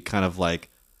the kind of like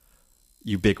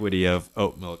ubiquity of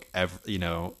oat milk, you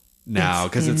know, now,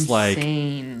 because it's like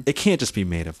it can't just be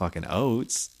made of fucking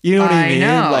oats. You know what I mean?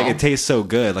 Know. Like it tastes so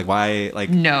good. Like why? Like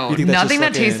no, nothing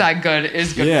that tastes that good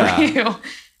is good for you.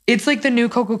 It's like the new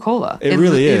Coca-Cola. It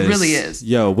really is. It really is.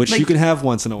 Yo, which like, you can have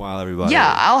once in a while, everybody.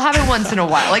 Yeah, I'll have it once in a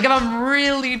while. Like if I'm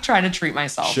really trying to treat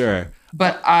myself. Sure.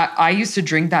 But I used to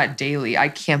drink that daily. I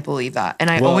can't believe that. And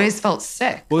I always felt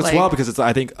sick. Well, it's wild because it's,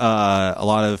 I think a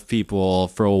lot of people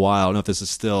for a while, I don't know if this is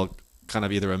still kind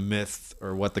of either a myth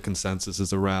or what the consensus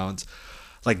is around,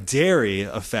 like dairy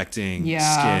affecting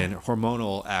skin,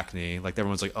 hormonal acne. Like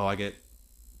everyone's like, oh, I get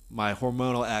my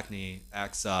hormonal acne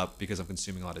acts up because I'm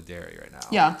consuming a lot of dairy right now.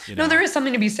 Yeah. You know? No, there is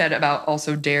something to be said about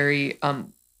also dairy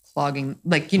clogging,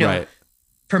 like, you know,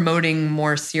 promoting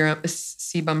more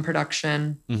sebum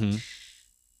production. Mm-hmm.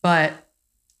 But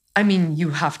I mean, you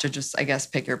have to just, I guess,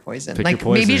 pick your poison. Pick your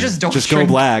poison. Maybe just don't go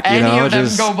black. You know,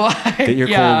 just go black. Get your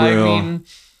cold brew. I mean,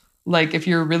 like if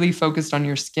you're really focused on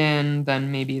your skin,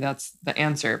 then maybe that's the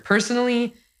answer.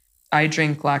 Personally, I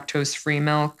drink lactose-free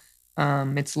milk.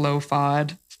 It's low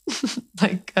FOD.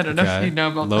 Like I don't know if you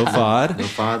know about low that. FOD. Low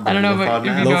FOD. I don't know if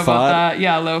you know about that.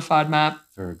 Yeah, low FODMAP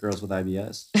for girls with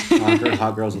IBS.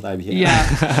 Hot girls with IBS.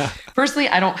 Yeah. Personally,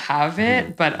 I don't have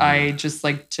it, but I just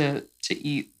like to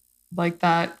eat like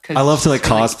that. Cause I love to like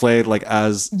cosplay like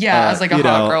as as like a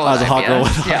hot girl with as a hot girl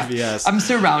with IBS. IBS. I'm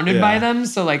surrounded by them,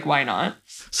 so like why not?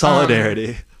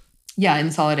 Solidarity.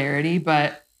 In solidarity,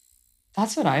 but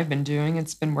that's what I've been doing.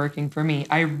 It's been working for me.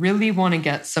 I really want to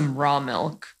get some raw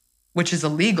milk, which is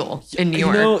illegal in New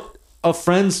York. You know, a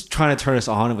friend's trying to turn us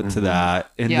on to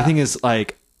that. And the thing is,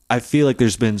 like, I feel like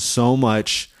there's been so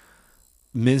much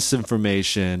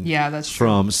misinformation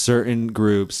from certain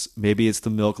groups. Maybe it's the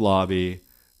milk lobby.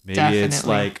 Maybe it's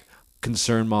like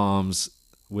concerned moms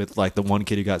with like the one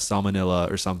kid who got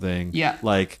salmonella or something. Yeah.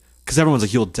 Like, because everyone's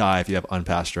like, you'll die if you have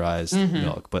unpasteurized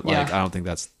milk. But like, I don't think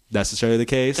that's necessarily the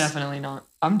case. Definitely not.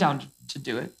 I'm down to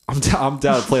do it. I'm down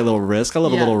to play a little Risk. I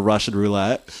love a little Russian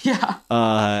roulette. Yeah.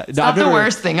 It's not the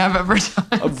worst thing I've ever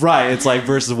done. Right. It's like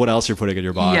versus what else you're putting in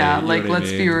your body. Yeah. Like, let's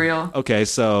be real. Okay.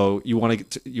 So you want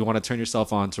to turn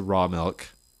yourself on to raw milk.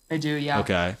 I do. Yeah.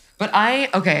 Okay. But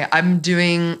I'm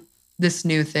doing this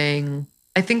new thing.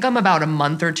 I think I'm about a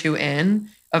month or two in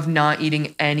of not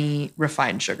eating any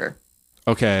refined sugar.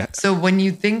 Okay. So when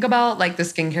you think about like the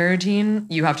skincare routine,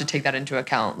 you have to take that into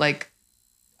account. Like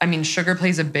I mean, sugar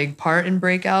plays a big part in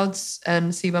breakouts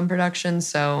and sebum production.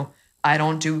 So I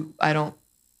don't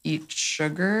eat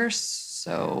sugar.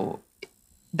 So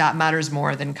that matters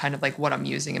more than kind of like what I'm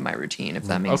using in my routine, if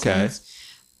that makes sense.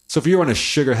 So if you're on a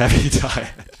sugar heavy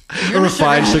diet, a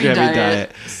refined sugar heavy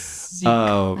diet,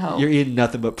 you're eating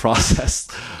nothing but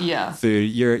processed food.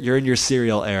 You're in your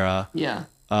cereal era. Yeah.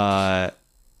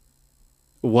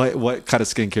 What kind of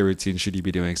skincare routine should you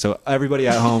be doing? So everybody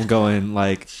at home going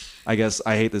like, I guess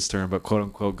I hate this term, but quote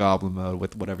unquote goblin mode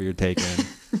with whatever you're taking.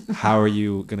 How are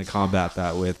you going to combat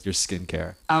that with your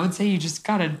skincare? I would say you just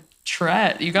gotta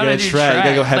tret. You gotta do tret. You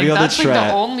gotta go heavy on the tret. That's like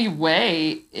the only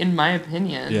way, in my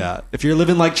opinion. Yeah. If you're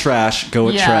living like trash, go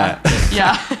with tret.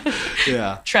 Yeah.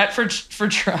 Yeah. Tret for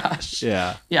trash.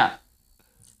 Yeah. Yeah.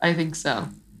 I think so.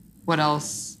 What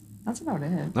else? That's about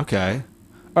it. Okay.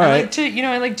 All right.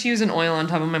 I like to use an oil on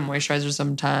top of my moisturizer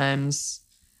sometimes.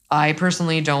 I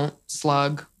personally don't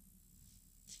slug.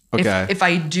 Okay. If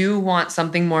I do want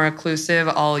something more occlusive,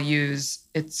 I'll use,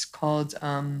 it's called,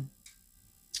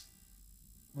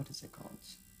 what is it called?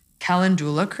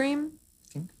 Calendula cream, I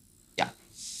think. Yeah.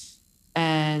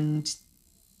 And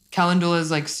calendula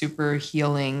is like super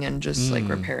healing and just like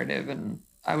reparative. And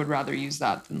I would rather use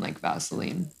that than like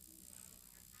Vaseline.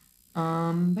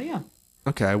 But yeah.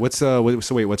 Okay. What's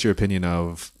your opinion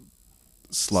of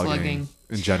slugging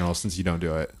in general, since you don't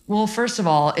do it? Well, first of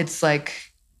all, it's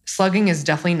like slugging is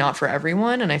definitely not for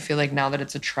everyone. And I feel like now that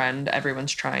it's a trend,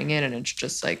 everyone's trying it and it's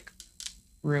just like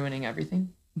ruining everything.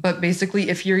 But basically,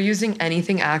 if you're using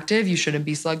anything active, you shouldn't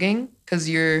be slugging because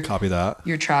you're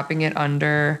trapping it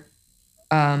under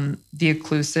the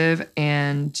occlusive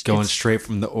and going straight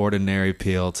from the ordinary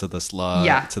peel to the slug.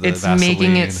 Yeah, to the it's Vaseline.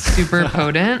 Making it super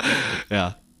potent.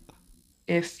 Yeah.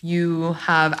 If you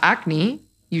have acne,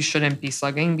 you shouldn't be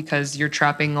slugging because you're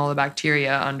trapping all the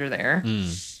bacteria under there.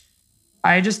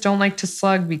 I just don't like to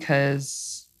slug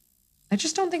because I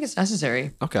just don't think it's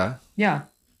necessary. Okay. Yeah.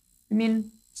 I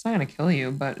mean, it's not going to kill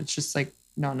you, but it's just like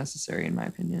not necessary in my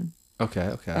opinion.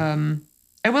 Okay.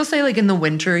 I will say like in the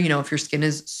winter, if your skin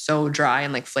is so dry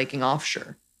and like flaking off,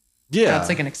 sure. Yeah. That's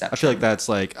like an exception. I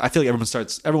feel like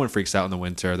everyone freaks out in the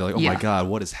winter. They're like, oh my God,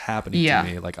 what is happening to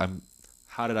me? Like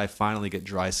how did I finally get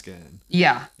dry skin?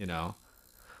 Yeah.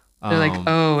 They're like,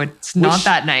 oh, it's not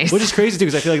that nice. Which is crazy too,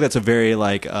 because I feel like that's a very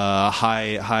like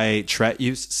high tret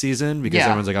use season because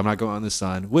everyone's like, I'm not going in the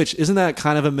sun. Which isn't that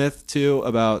kind of a myth too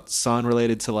about sun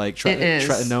related to like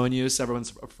tretinoin use?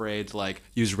 Everyone's afraid to like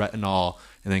use retinol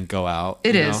and then go out.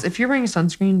 It is. If you're wearing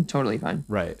sunscreen, totally fine.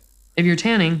 Right. If you're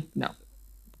tanning, no.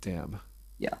 Damn.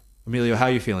 Yeah. Emilio, how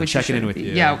are you feeling? Checking in with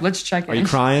you. Yeah, let's check in. Are you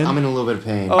crying? I'm in a little bit of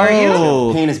pain. Oh. Are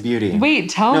you? Pain is beauty. Wait,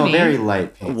 tell me. No, very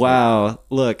light pain. Wow.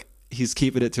 Look. He's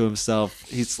keeping it to himself.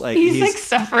 He's like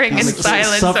suffering in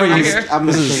silence over here. I'm in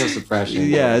a state of suppression.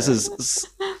 Yeah, this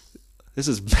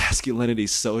is masculinity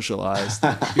socialized.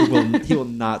 He will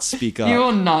not speak up. You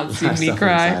will not see me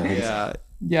cry.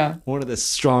 Yeah. One of the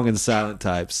strong and silent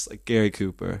types, like Gary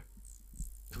Cooper.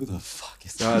 Who the fuck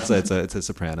is that? Oh, it's a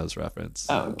Sopranos reference.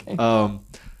 Oh, okay.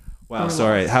 Wow.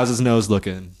 Sorry. How's his nose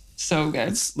looking? So good.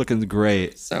 It's looking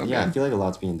great. So good. Yeah, I feel like a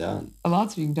lot's being done. A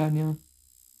lot's being done. Yeah,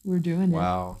 we're doing it.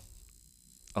 Wow.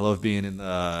 I love being in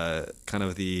the kind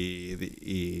of the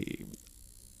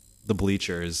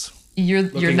bleachers. You're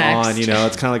next. On,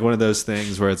 it's kind of like one of those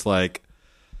things where it's like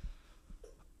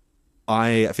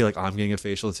I feel like I'm getting a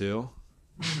facial too,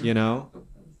 Yeah.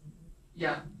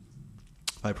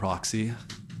 By proxy.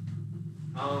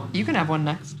 You can have one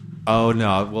next. Oh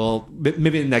no! Well,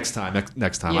 maybe next time.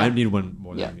 Next time, I need one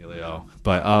more than Emilio.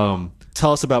 But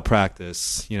tell us about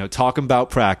practice. Talking about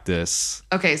practice.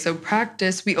 Okay, so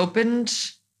practice. We opened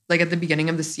like at the beginning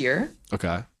of this year.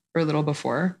 Okay. Or a little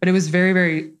before, but it was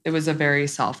it was a very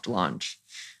soft launch.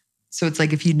 So it's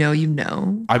like if you know, you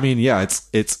know. I mean, yeah,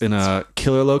 it's in a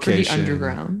killer location. Pretty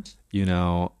underground.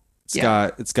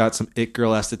 It's got some it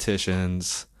girl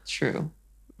estheticians. True.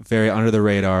 Very under the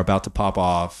radar, about to pop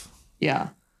off. Yeah.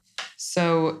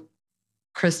 So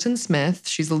Kristen Smith,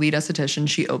 she's the lead esthetician.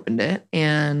 She opened it,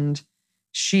 and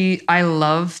I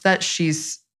love that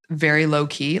she's very low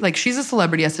key. Like she's a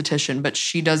celebrity esthetician, but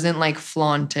she doesn't like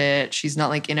flaunt it. She's not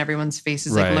like in everyone's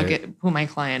faces. Like, look at who my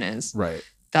client is. Right.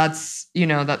 That's,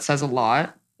 that says a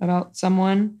lot about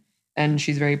someone. And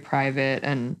she's very private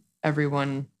and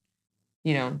everyone,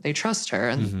 they trust her.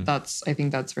 And I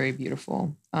think that's very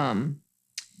beautiful.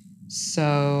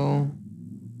 So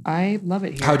I love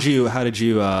it here. How did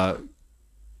you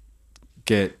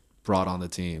get brought on the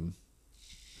team?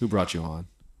 Who brought you on?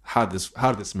 How did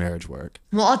this marriage work?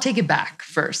 Well, I'll take it back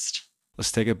first.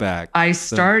 Let's take it back. I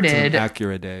started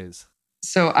accurate days.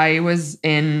 So I was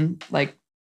in like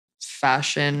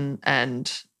fashion and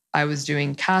I was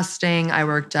doing casting. I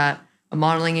worked at a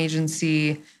modeling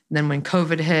agency. And then when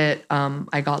COVID hit,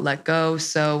 I got let go.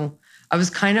 So I was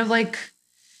kind of like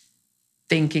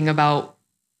thinking about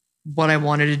what I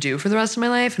wanted to do for the rest of my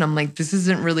life. And I'm like, this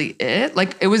isn't really it.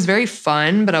 Like, it was very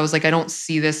fun, but I was like, I don't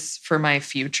see this for my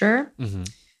future. Mm-hmm.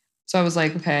 So I was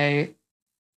like, okay,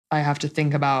 I have to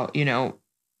think about,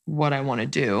 what I want to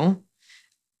do.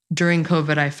 During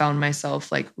COVID, I found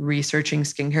myself like researching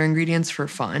skincare ingredients for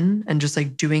fun and just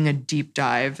like doing a deep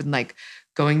dive and like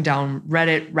going down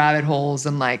Reddit rabbit holes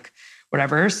and like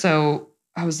whatever. So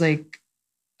I was like,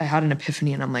 I had an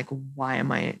epiphany and I'm like, why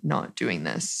am I not doing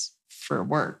this for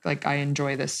work? Like, I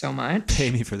enjoy this so much.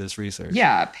 Pay me for this research.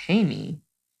 Yeah, pay me.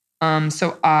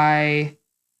 So I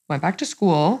went back to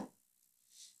school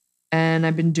and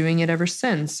I've been doing it ever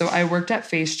since. So I worked at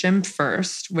Face Gym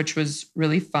first, which was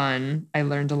really fun. I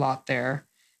learned a lot there,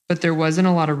 but there wasn't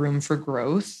a lot of room for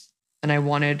growth. And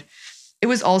it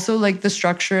was also like the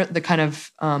structure, the kind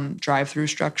of drive-through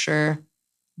structure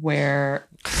where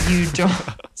you don't,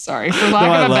 sorry, for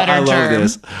lack of a better term.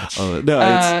 I love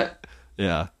this.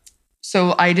 Yeah.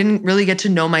 So I didn't really get to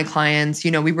know my clients.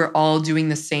 We were all doing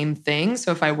the same thing.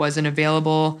 So if I wasn't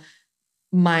available,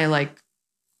 my like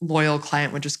loyal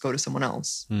client would just go to someone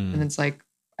else. And it's like,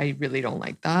 I really don't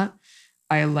like that.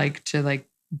 I like to like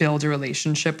build a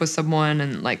relationship with someone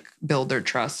and like build their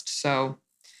trust. So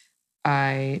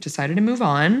I decided to move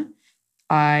on.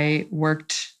 I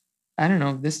worked, I don't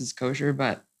know if this is kosher,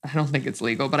 but I don't think it's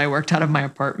legal, but I worked out of my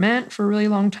apartment for a really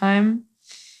long time,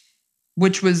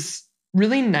 which was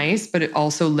really nice, but it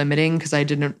also limiting because I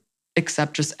didn't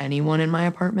accept just anyone in my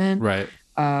apartment. Right.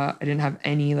 I didn't have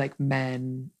any like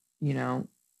men,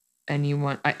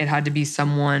 anyone. It had to be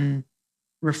someone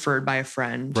referred by a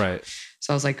friend. Right.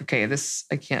 So I was like, okay,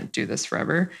 I can't do this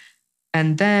forever.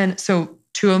 And then, so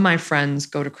 2 of my friends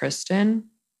go to Kristen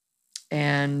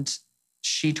and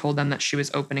she told them that she was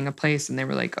opening a place and they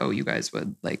were like, oh, you guys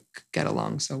would like get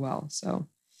along so well. So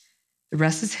the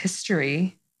rest is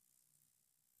history.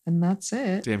 And that's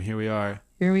it. Damn, here we are.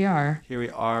 Here we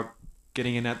are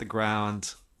getting in at the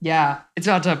ground. Yeah, it's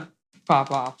about to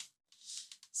pop off.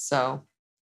 So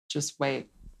just wait.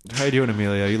 How you doing,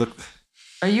 Amelia? You look...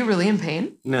 Are you really in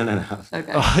pain? No.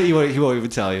 Okay. Oh, he won't even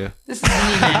tell you. This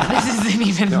isn't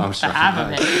even no, the half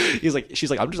of it. She's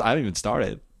like, I haven't even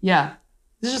started. Yeah.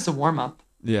 This is just a warm up.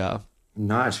 Yeah.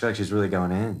 No, I just feel like she's really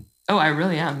going in. Oh, I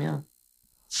really am, yeah.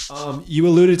 You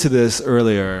alluded to this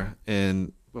earlier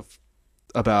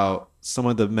about some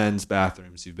of the men's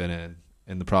bathrooms you've been in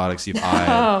and the products you've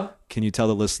eyed. Can you tell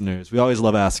the listeners? We always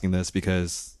love asking this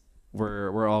because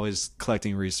we're always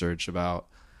collecting research about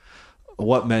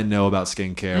what men know about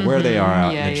skincare, where they are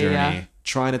out in the journey,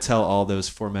 trying to tell all those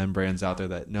for men brands out there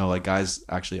that no, like guys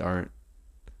actually aren't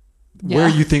where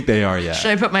you think they are yet.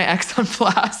 Should I put my ex on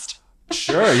blast?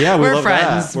 Sure, yeah, we're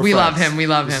friends. We love him.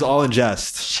 This is all in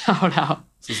jest. Shout out.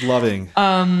 This is loving.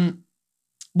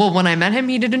 Well, when I met him,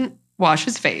 he didn't wash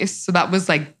his face, so that was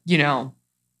like,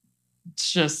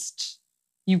 just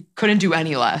you couldn't do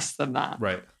any less than that.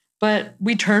 Right. But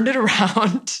we turned it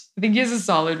around. I think he has a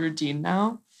solid routine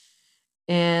now.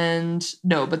 And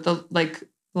no, but the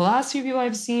last few people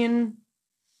I've seen,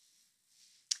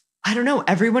 I don't know,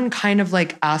 everyone kind of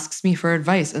like asks me for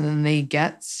advice and then they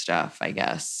get stuff, I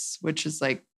guess, which is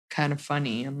like kind of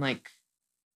funny. I'm like,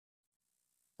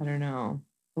 I don't know,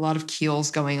 a lot of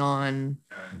keels going on.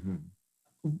 Mm-hmm.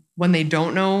 When they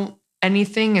don't know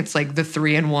anything, it's like the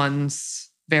 3-in-1's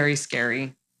very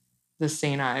scary. The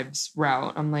St. Ives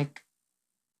route. I'm like,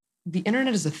 the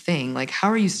internet is a thing. Like, how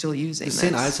are you still using this?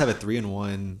 St. Ives have a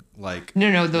 3-in-1, like...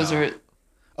 No, those are...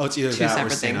 Oh, it's either 2 that separate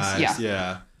or St. things. Ives.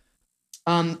 Yeah.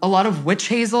 A lot of witch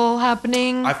hazel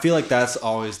happening. I feel like that's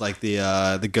always like the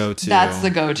go-to. That's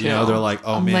the go-to. They're like,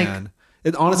 oh, I'm man. Like,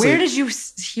 it honestly... Where did you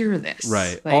hear this?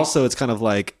 Right. Like, also, it's kind of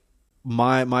like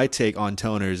my take on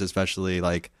toners, especially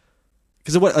like...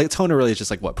 Because toner really is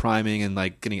just like priming and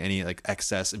like getting any like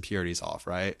excess impurities off,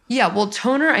 right? Yeah, well,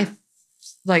 toner,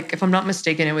 if I'm not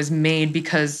mistaken, it was made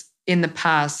because in the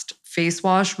past, face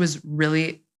wash was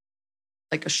really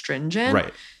like astringent,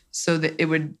 right? So that it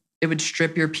would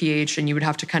strip your pH and you would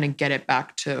have to kind of get it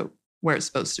back to where it's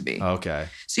supposed to be. Okay.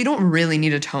 So you don't really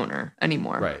need a toner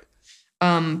anymore, right?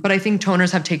 But I think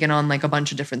toners have taken on like a bunch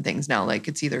of different things now. Like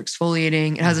it's either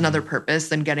exfoliating, it has another purpose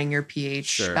than getting your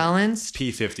pH balanced.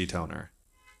 P50 toner.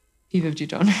 P50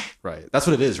 toner. Right. That's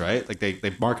what it is, right? Like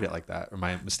they market it like that. Am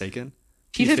I mistaken?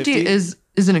 P50 is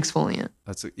an exfoliant.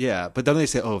 But then they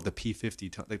say, oh, the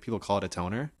P50 like people call it a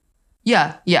toner.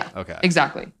 Yeah. Okay.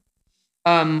 Exactly.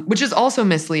 Which is also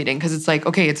misleading because it's like,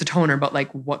 okay, it's a toner, but like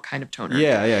what kind of toner?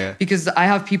 Yeah. Because I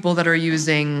have people that are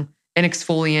using an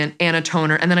exfoliant and a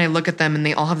toner, and then I look at them and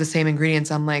they all have the same ingredients.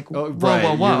 I'm like, whoa.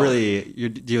 You're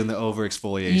doing the over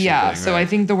exfoliation. Yeah. thing, So right? I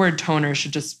think the word toner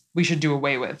we should do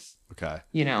away with. Okay.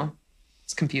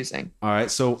 It's confusing. All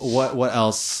right. So what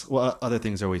else? What other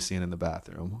things are we seeing in the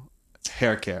bathroom?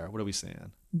 Hair care. What are we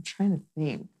seeing? I'm trying to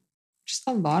think. Just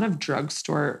a lot of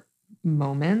drugstore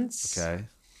moments. Okay.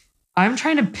 I'm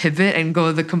trying to pivot and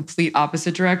go the complete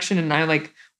opposite direction. And I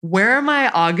like, where are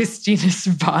my Augustinus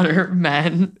Bader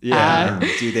men at?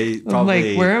 Do they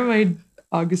probably... like, where are my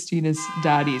Augustinus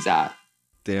daddies at?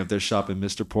 Damn, they're shopping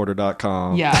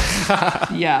MrPorter.com.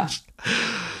 Yeah. Yeah.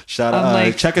 Shout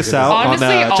out. Check us out honestly,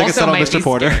 on check us out on Mr.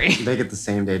 Porter. They get the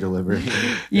same day delivery.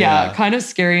 Yeah, kind of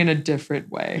scary in a different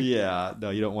way. Yeah. No,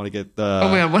 you don't want to get the... Oh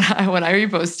my God, when I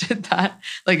reposted that,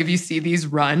 like if you see these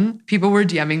run, people were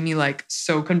DMing me like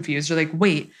so confused. They're like,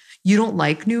 wait, you don't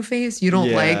like NuFace? You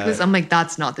don't like this? I'm like,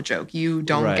 that's not the joke. You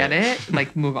don't get it.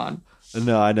 Like, move on.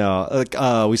 No, I know.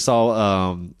 Like, we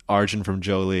saw Arjun from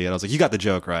Jolie, and I was like, "You got the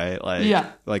joke, right?" Like,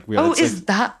 like we. Oh, is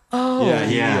that? Oh,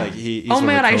 yeah. He's oh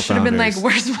my God, I should have been like,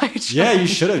 "Where's my joke?" Yeah, you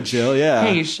should have, Jill. Yeah.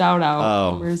 Hey, shout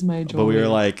out. Where's my joke? But we were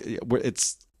like,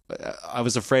 I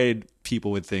was afraid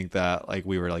people would think that like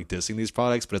we were like dissing these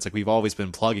products, but it's like we've always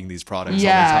been plugging these products all the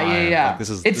time. Yeah.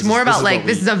 Like, it's more about like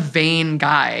this is a vain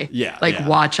guy. Yeah. Like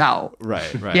watch out. Right.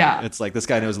 Yeah. It's like this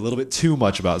guy knows a little bit too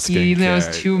much about skincare. He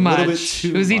knows too much. A little bit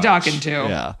too Who's he talking to?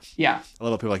 Yeah. Yeah. A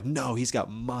lot of people are like, no, he's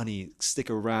got money. Stick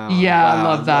around. Yeah, wow, I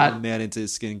love that. Man into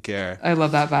skincare. I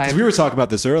love that vibe. We were talking about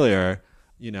this earlier,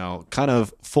 kind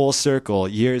of full circle,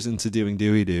 years into doing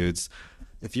Dewy Dudes.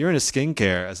 If you're into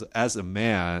skincare as a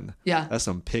man, that's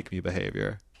some pick me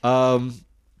behavior. I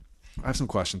have some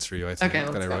questions for you, I think,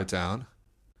 that I wrote down.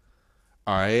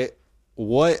 All right.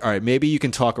 Maybe you can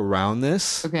talk around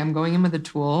this. Okay, I'm going in with a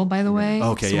tool, by the way.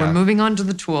 Okay, so we're moving on to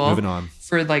the tool. Moving on.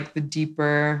 For like the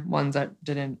deeper ones that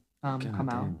didn't come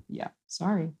out. Yeah,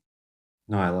 sorry.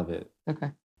 No, I love it.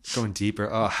 Okay. Going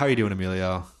deeper. Oh, how are you doing,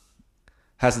 Emilio?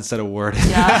 Hasn't said a word.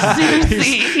 Yeah,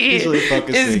 seriously. he's really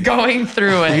focusing. Is going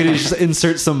through it. You can just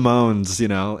insert some moans, in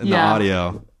the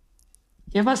audio.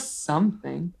 Give us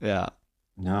something. Yeah.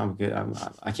 No, I'm good.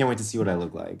 I can't wait to see what I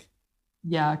look like.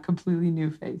 Yeah, completely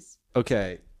new face.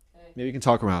 Okay. Maybe you can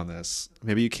talk around this.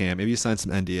 Maybe you can. Maybe you sign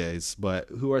some NDAs. But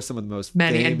who are some of the most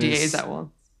many famous... NDAs at once.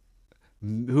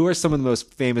 Who are some of the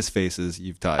most famous faces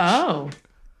you've touched? Oh,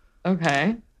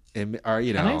 okay. Can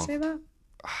I say that?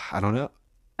 I don't know.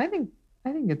 I think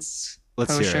it's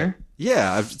Let's kosher. Hear it.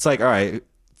 Yeah, it's like, all right,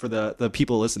 for the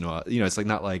people listening to it, it's like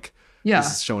not like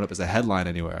this is showing up as a headline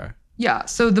anywhere. Yeah.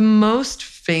 So the most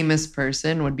famous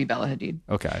person would be Bella Hadid.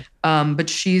 Okay. But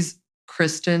she's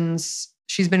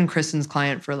been Kristen's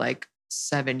client for like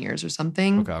 7 years or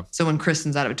something. Okay. So when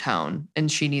Kristen's out of town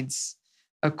and she needs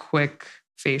a quick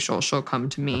facial, she'll come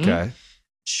to me. Okay.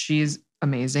 She's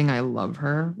amazing. I love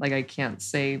her. Like I can't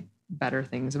say better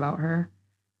things about her.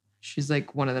 She's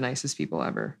like one of the nicest people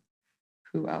ever.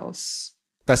 Who else?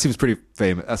 That seems pretty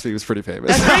famous. That seems pretty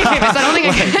famous. That's pretty famous. I don't think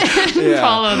I can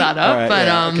follow that up. Right,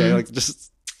 but okay, like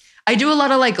just I do a lot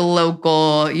of like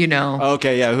local,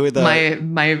 Okay, yeah. Who are the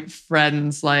my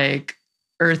friends like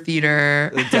Earth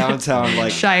Eater, the downtown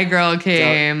like Shy Girl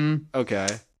came. Okay.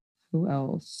 Who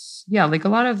else? Yeah, like a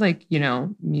lot of like,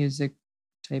 music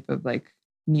type of like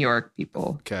New York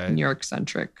people. Okay. New York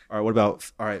centric. All right. What about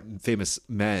famous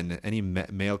men? Any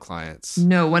male clients?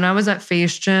 No, when I was at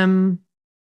Face Gym.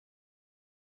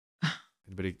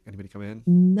 Anybody come in?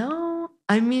 No,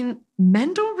 I mean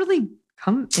men don't really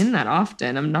come in that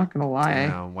often. I'm not gonna lie.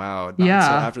 Damn, wow. Yeah.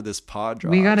 After this pod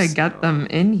drops, we gotta get them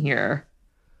in here.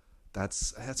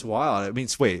 That's wild. I mean,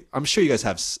 wait. I'm sure you guys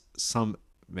have some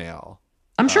male.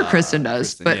 I'm sure Kristen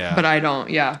does, but I don't.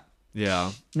 Yeah.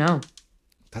 Yeah. No.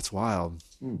 That's wild.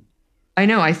 I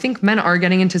know. I think men are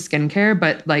getting into skincare,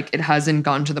 but like it hasn't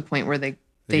gone to the point where they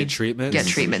get treatments. Get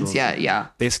treatments. Yeah.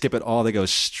 They skip it all. They go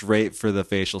straight for the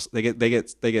facials. They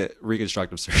get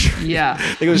reconstructive surgery. Yeah.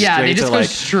 They go straight they just to go like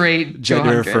straight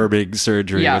gender affirming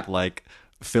surgery with like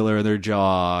filler in their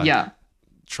jaw. Yeah.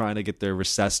 Trying to get their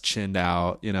recessed chin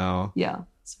out. Yeah.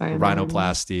 Sorry.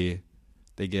 Rhinoplasty.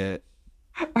 They get.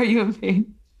 Are you in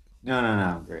pain? No.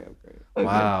 I'm great. Okay.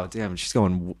 Wow, damn, she's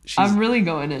I'm really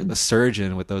going in. A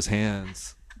surgeon with those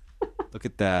hands. Look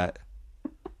at that.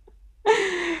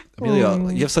 Emilio,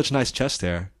 you have such nice chest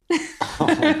hair. I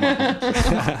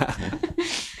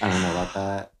don't know about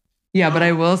that. Yeah, but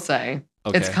I will say,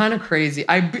 it's kind of crazy.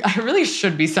 I really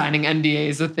should be signing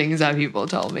NDAs with things that people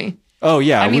tell me. Oh,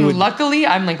 yeah. I mean, luckily,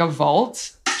 I'm like a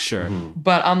vault. Sure.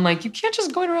 But I'm like, you can't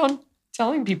just go around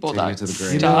telling people that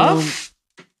stuff.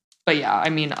 But yeah, I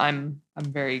mean, I'm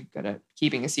very good at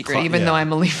keeping a secret, even though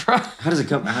I'm a Libra. How does it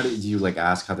come? How do you like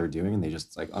ask how they're doing and they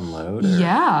just like unload? Or?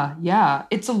 Yeah.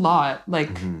 It's a lot. Like,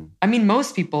 I mean,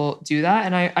 most people do that.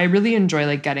 And I really enjoy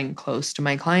like getting close to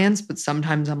my clients, but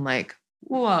sometimes I'm like,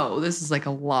 whoa, this is like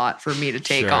a lot for me to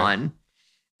take on.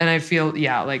 And I feel,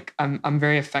 like I'm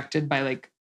very affected by like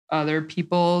other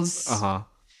people's, so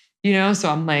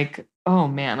I'm like, oh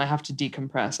man, I have to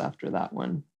decompress after that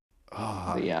one.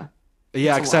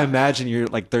 Yeah, because I imagine you're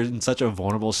like they're in such a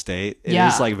vulnerable state. It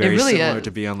is like very really similar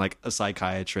to be on like a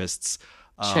psychiatrist's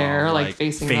chair, like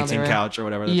facing fainting couch or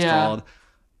whatever that's called.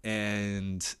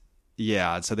 And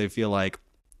so they feel like,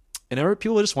 and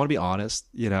people just want to be honest,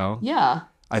 you know. Yeah,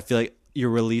 I feel like you're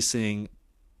releasing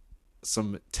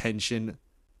some tension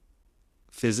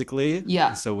physically.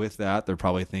 Yeah. So with that, they're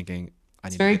probably thinking, I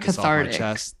need very to get this cathartic. off my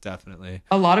chest. Definitely.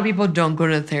 A lot of people don't go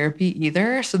to therapy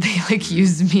either, so they like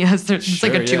use me as it's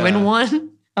like a 2-in-1.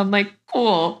 I'm like,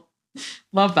 cool,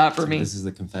 love that for me. This is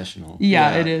the confessional.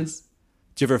 Yeah, it is.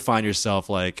 Do you ever find yourself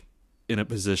like in a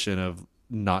position of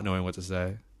not knowing what to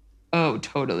say? Oh,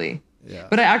 totally. Yeah.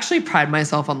 But I actually pride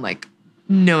myself on like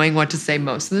knowing what to say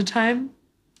most of the time.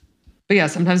 But yeah,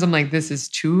 sometimes I'm like, this is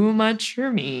too much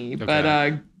for me. Okay.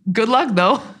 But good luck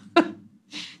though.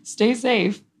 Stay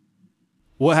safe.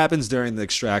 What happens during the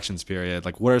extractions period?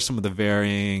 Like, what are some of the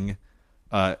varying,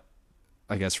 I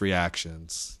guess,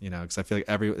 reactions? You know, because I feel like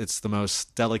it's the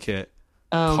most delicate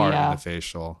part of the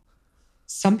facial.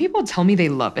 Some people tell me they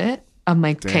love it. I'm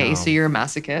like, okay, so you're a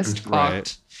masochist.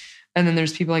 Right. And then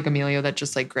there's people like Emilio that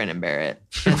just like grin and bear it.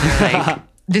 And they're like,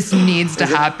 this needs to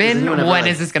happen. When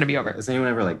is this going to be over? Does anyone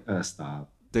ever like, stop?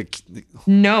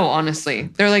 No, honestly.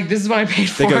 They're like, this is what I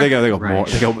paid for. They go more.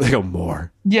 They go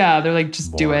more. Yeah, they're like,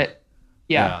 just do it.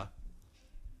 Yeah.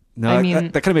 No, I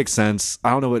mean, that kind of makes sense.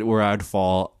 I don't know where I'd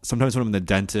fall. Sometimes when I'm in the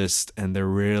dentist and they're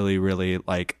really, really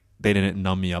like, they didn't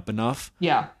numb me up enough.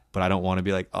 Yeah. But I don't want to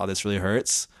be like, oh, this really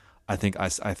hurts. I think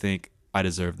I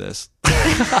deserve this.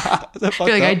 I feel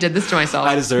like I did this to myself.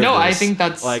 I deserve this. No, I think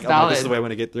that's like, valid. This is the way I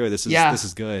want to get through it. This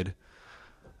is good.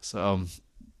 So.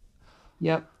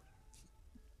 Yep.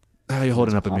 How are you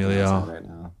holding up, Emilio? Right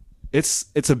now.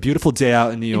 It's a beautiful day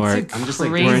out in New York. I'm just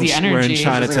like we're in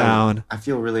Chinatown. Like I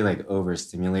feel really like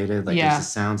overstimulated. Like there's the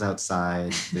sounds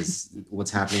outside. This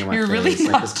what's happening in my face. You're really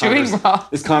like not doing well.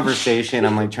 This conversation.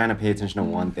 I'm like trying to pay attention to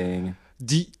one thing.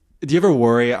 Do you ever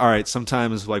worry? All right,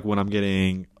 sometimes like when I'm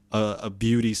getting a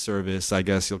beauty service, I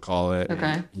guess you'll call it.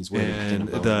 Okay. He's waiting. And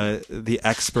the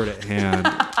expert at hand.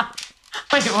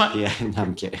 Wait, what? Yeah, no,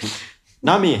 I'm kidding.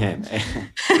 Not me, him.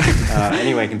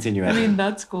 Anyway, continue. I mean,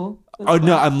 that's cool.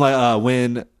 No, I'm like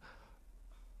when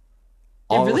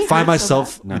I'll really find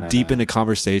myself deep into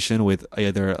conversation with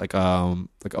either like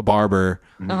a barber,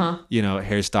 you know,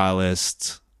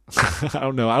 hairstylist. I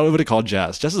don't know. I don't know what to call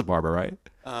Jess. Jess is a barber, right?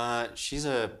 I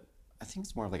think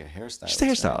it's more like a hairstylist. She's a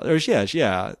hairstylist. Or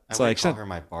yeah. It's I like call her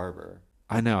my barber.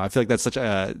 I know. I feel like that's such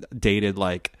a dated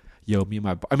like me and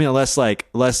my. I mean, unless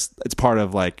it's part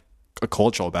of like a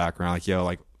cultural background, like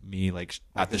like me like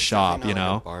at the shop, you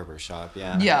know, like a barber shop,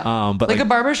 yeah. But like a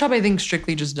barber shop, I think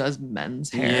strictly just does men's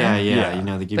hair. Yeah. You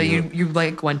know, they give but you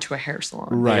like went to a hair salon,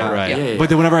 right? Yeah. But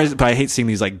then but I hate seeing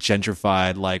these like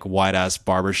gentrified like white ass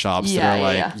barber shops that are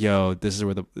like, yo, this is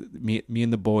where me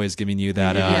and the boys giving you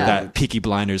that that Peaky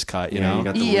Blinders cut, you know? You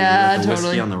got the totally.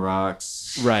 whiskey on the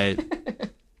rocks, right?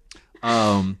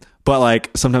 But like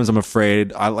sometimes I'm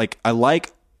afraid. I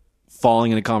like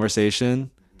falling in a conversation.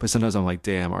 But sometimes I'm like,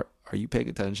 damn, are you paying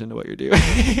attention to what you're doing?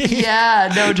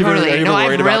 Yeah, no, totally. No,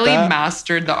 I've really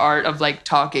mastered the art of like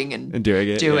talking and doing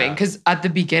it. Because at the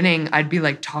beginning, I'd be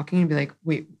like talking and be like,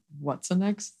 wait, what's the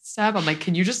next step? I'm like,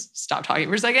 can you just stop talking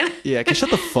for a second? Yeah, can you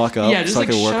shut the fuck up? Yeah, just so like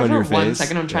I can work shut on for your face. 1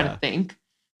 second. I'm trying to think.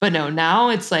 But no, now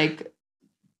it's like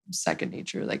second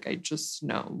nature. Like I just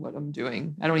know what I'm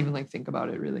doing. I don't even like think about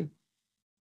it really.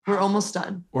 We're almost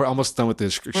done. We're almost done with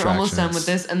this. We're almost done with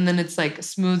this. And then it's like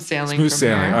smooth sailing. Smooth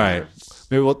sailing. Here. All right.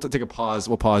 Maybe we'll take a pause.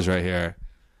 We'll pause right here.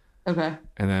 Okay.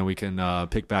 And then we can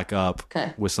pick back up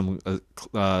with some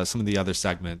of the other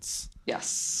segments.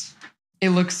 Yes. It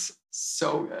looks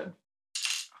so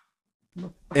good.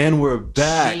 And we're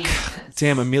back. Genius.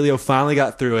 Damn, Emilio finally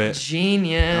got through it.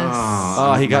 Genius.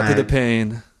 Oh, he got through the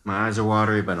pain. My eyes are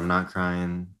watery, but I'm not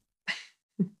crying.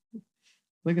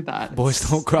 Look at that. Boys,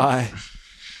 don't cry.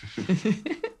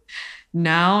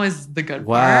 Now is the good part.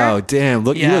 Wow, damn.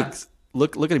 Look,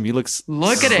 look at him. He looks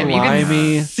Look at him.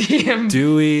 Slimy, you can see him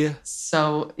dewy.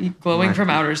 So glowing from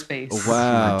outer space.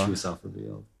 Wow. My true self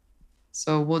revealed.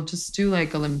 So we'll just do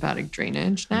like a lymphatic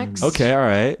drainage next. Okay, all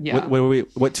right. Yeah.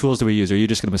 What tools do we use? Are you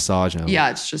just gonna massage him?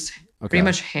 Yeah, it's just pretty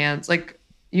much hands. Like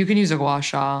you can use a gua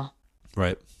sha.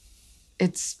 Right.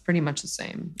 it's pretty much the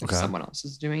same if someone else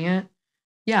is doing it.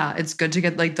 Yeah, it's good to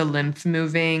get like the lymph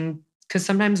moving because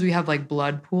sometimes we have like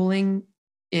blood pooling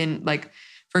in like,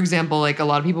 for example, like a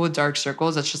lot of people with dark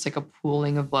circles, that's just like a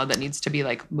pooling of blood that needs to be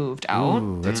like moved out.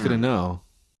 Ooh, that's good to know.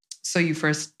 So you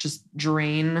first just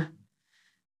drain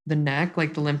the neck,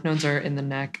 like the lymph nodes are in the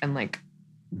neck and like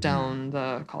down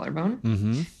the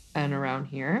collarbone and around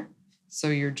here. So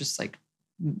you're just like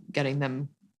getting them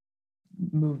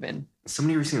moving.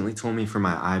 Somebody recently told me for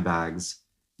my eye bags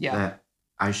that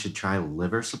I should try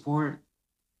liver support.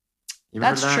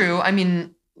 That's true. I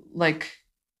mean, like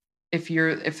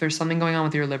if there's something going on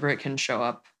with your liver, it can show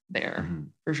up there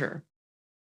for sure.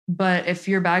 But if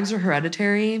your bags are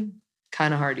hereditary,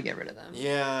 kind of hard to get rid of them.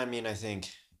 Yeah, I mean, I think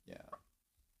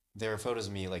there are photos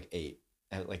of me like 8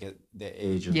 at like at the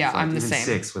age of I'm the same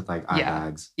 6 with like eye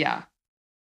bags. Yeah,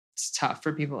 it's tough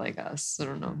for people like us. I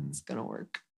don't know if it's gonna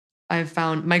work. I've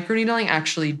found microneedling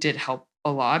actually did help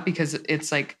a lot because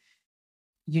it's like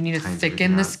you need to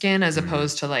thicken the skin as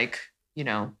opposed to like, you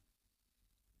know,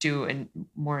 do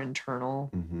more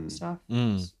internal stuff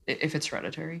if it's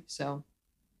hereditary. So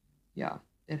yeah,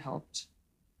 it helped,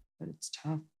 but it's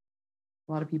tough.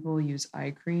 A lot of people use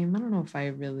eye cream. I don't know if I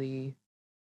really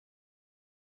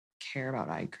care about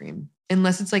eye cream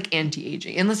unless it's like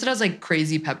anti-aging, unless it has like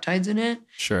crazy peptides in it.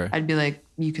 Sure. I'd be like,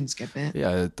 you can skip it.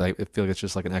 Yeah. I feel like it's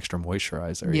just like an extra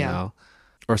moisturizer, you know,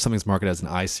 or something's marketed as an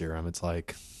eye serum. It's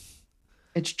like,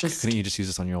 it's just, couldn't you just use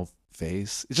this on your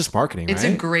face? It's just marketing, it's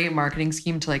right? a great marketing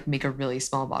scheme to like make a really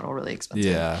small bottle really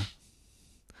expensive. Yeah.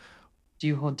 Do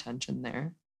you hold tension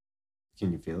there?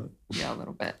 Can you feel it? Yeah, a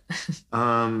little bit.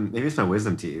 Maybe it's my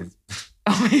wisdom teeth.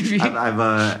 Oh, maybe.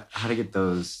 I've had to get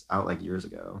those out like years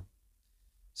ago.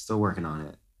 Still working on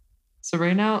it. So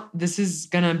right now, this is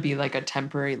gonna be like a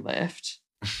temporary lift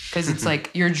because it's like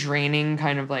you're draining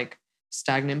kind of like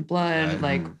stagnant blood,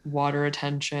 like water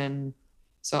retention.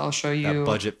 So I'll show you that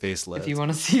budget facelift if you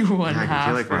want to see one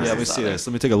half. Let me see this.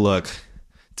 Let me take a look.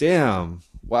 Damn!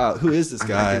 Wow, who is this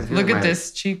guy? Look at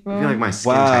this cheekbone. I feel like my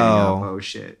skin tightening up. Oh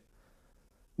shit.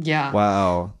 Yeah.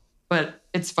 Wow. But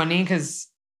it's funny because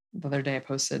the other day I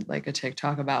posted like a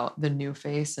TikTok about the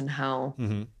NuFace and how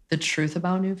the truth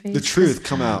about NuFace. The truth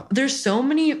come out. There's so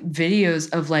many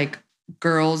videos of like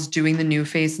girls doing the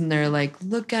NuFace and they're like,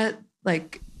 look at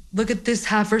this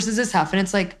half versus this half. And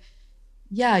it's like,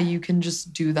 yeah, you can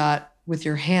just do that with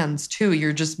your hands too.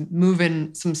 You're just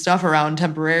moving some stuff around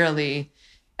temporarily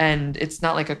and it's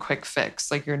not like a quick fix.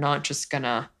 Like you're not just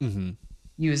gonna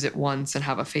use it once and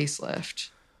have a facelift.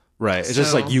 Right. It's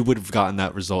just like you would have gotten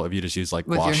that result if you just used like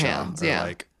with gua sha, your hands. or Yeah.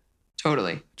 like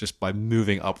totally. Just by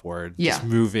moving upward. Yeah. Just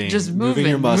moving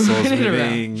your muscles,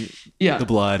 moving the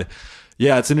blood.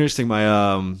 Yeah, it's interesting.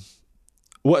 So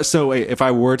wait, if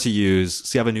I were to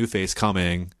use, I have a NuFace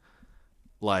coming,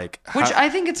 like which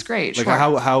I think it's great. Like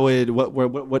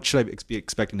what should I be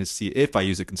expecting to see if I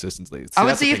use it consistently? I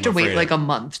would say you have to wait like a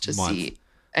month to see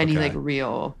any like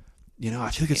real. You know, I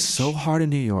feel like it's so hard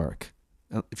in New York.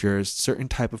 If you're a certain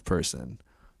type of person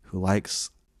who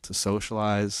likes to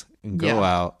socialize and go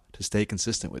out, to stay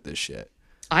consistent with this shit.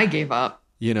 I gave up.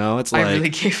 You know, it's like I really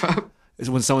gave up. It's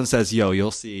when someone says, "Yo,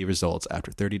 you'll see results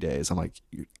after 30 days." I'm like,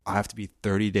 I have to be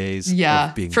 30 days.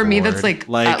 Of being for bored. me, that's like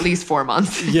at least 4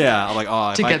 months. Yeah, I'm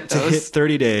like, to hit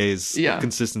 30 days of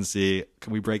consistency,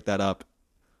 can we break that up?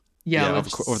 Yeah,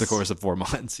 over the course of 4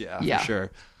 months. Yeah, for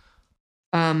sure.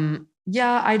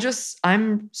 Yeah,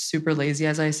 I'm super lazy,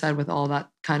 as I said, with all that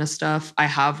kind of stuff. I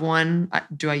have one.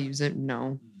 Do I use it?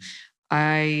 No.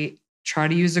 I try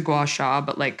to use a gua sha,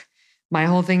 but like my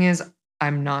whole thing is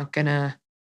I'm not gonna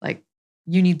like,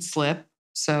 you need slip.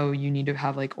 So you need to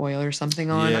have like oil or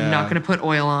something on. I'm not gonna put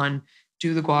oil on,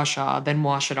 do the gua sha, then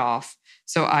wash it off.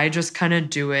 So I just kind of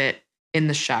do it in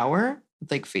the shower with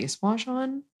like face wash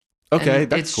on. Okay,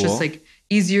 that's cool. It's just like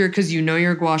easier because you know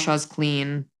your gua sha is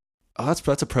clean. Oh,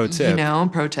 that's a pro tip. You know,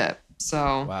 pro tip.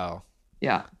 So wow.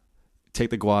 Yeah. Take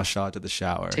the gua sha to the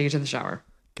shower. Take it to the shower.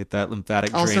 Get that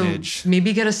lymphatic also, drainage.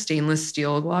 Maybe get a stainless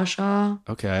steel gua sha.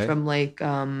 Okay. From like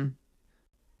I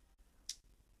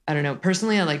don't know.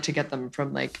 Personally, I like to get them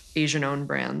from like Asian owned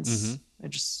brands. I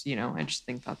just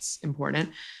think that's important.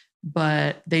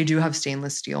 But they do have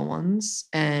stainless steel ones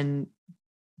and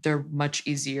they're much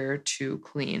easier to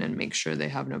clean and make sure they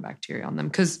have no bacteria on them.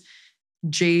 Because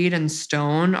jade and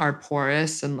stone are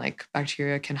porous and like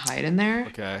bacteria can hide in there.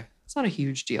 Okay. It's not a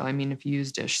huge deal. I mean, if you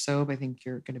use dish soap, I think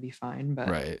you're going to be fine.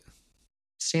 But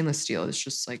stainless steel is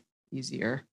just like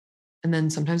easier. And then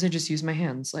sometimes I just use my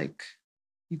hands. Like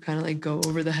you kind of like go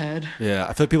over the head. Yeah.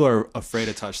 I feel like people are afraid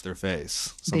to touch their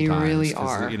face. They really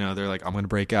are. You know, they're like, I'm going to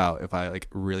break out if I like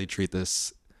really treat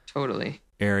this totally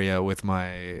area with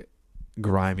my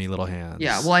grimy little hands.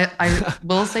 Yeah. Well, I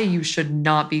will say you should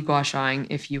not be gua shaing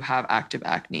if you have active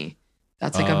acne.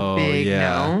 That's like a big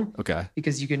no. Okay.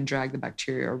 Because you can drag the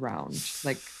bacteria around.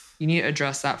 Like you need to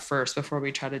address that first before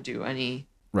we try to do any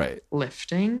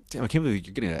lifting. Damn, I can't believe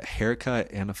you're getting a haircut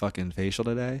and a fucking facial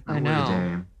today. I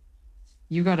know.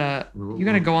 You gotta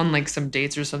go on like some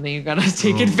dates or something. You gotta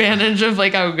take advantage of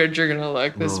like how good you're gonna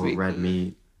look this week. Red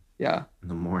meat. Yeah. In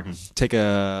the morning.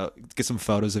 Get some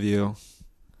photos of you.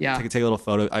 Yeah. Take a little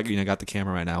photo. I got the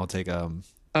camera right now. We'll take Oh,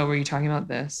 were you talking about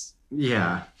this?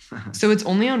 Yeah. So it's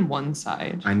only on one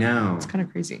side. I know. It's kind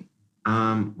of crazy.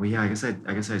 Well, yeah. I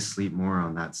guess I sleep more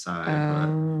on that side.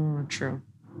 Oh, true.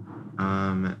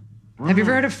 Well, have you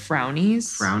ever heard of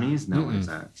frownies? Frownies? No, what is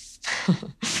that?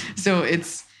 So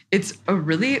it's a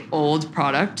really old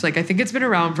product. Like I think it's been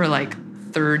around for like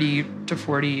 30 to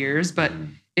 40 years, but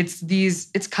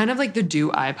it's kind of like the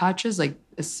Dew eye patches, like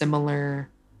a similar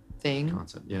thing.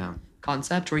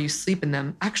 Concept where you sleep in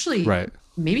them. Actually,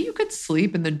 maybe you could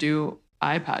sleep in the Dew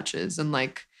eye patches and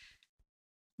like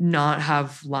not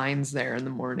have lines there in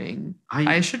the morning.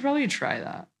 I should probably try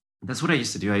that. That's what I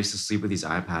used to do. I used to sleep with these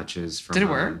eye patches. Did it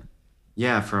work?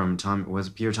 Yeah, from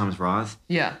Peter Thomas Roth?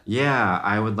 Yeah. Yeah,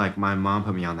 I would my mom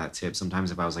put me on that tip.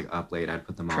 Sometimes if I was like up late, I'd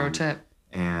put them on. Pro tip.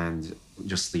 And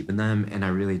just sleep in them. And I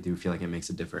really do feel like it makes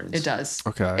a difference. It does.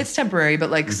 Okay. It's temporary,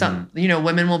 but like some,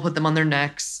 women will put them on their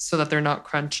necks so that they're not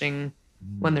crunching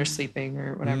when they're sleeping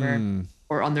or whatever,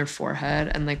 or on their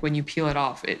forehead. And like when you peel it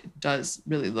off, it does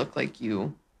really look like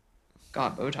you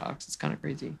got Botox. It's kind of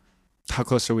crazy. How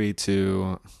close are we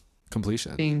to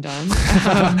completion? Being done.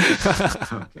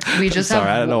 We just Sorry,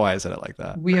 I don't know why I said it like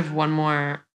that. We have one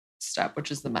more step,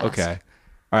 which is the mask. Okay.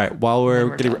 All right. While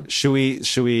we're getting, should we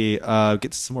get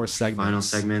to some more segments? Final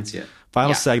segments, yeah.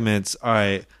 Final segments. All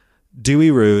right.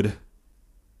 Dewy Rude,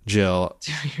 Jill.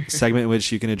 Segment in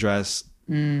which you can address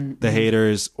the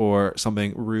haters or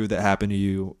something rude that happened to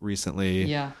you recently.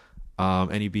 Yeah.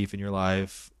 Any beef in your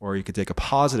life, or you could take a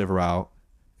positive route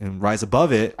and rise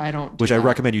above it. I don't. Which I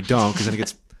recommend you don't, because then it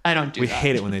gets. I don't do. We that.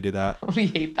 hate it when they do that. We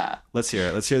hate that. Let's hear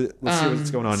it. Let's hear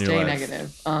what's going on in your life. Stay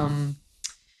negative.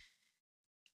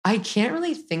 I can't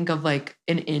really think of like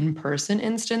an in-person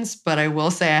instance, but I will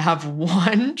say I have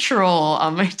one troll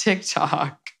on my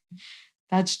TikTok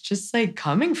that's just like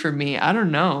coming for me. I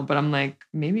don't know, but I'm like,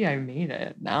 maybe I made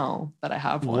it now that I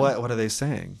have one. What are they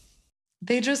saying?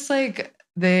 They just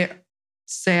they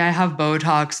say I have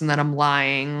Botox and that I'm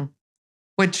lying,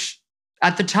 which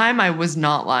at the time I was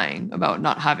not lying about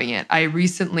not having it. I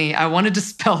want to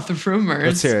dispel the rumors.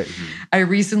 Let's hear it. I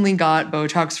recently got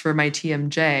Botox for my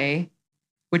TMJ,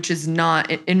 which is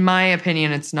not, in my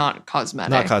opinion, it's not cosmetic.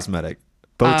 Not cosmetic.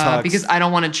 Botox. Because I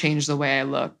don't want to change the way I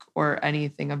look or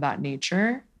anything of that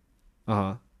nature.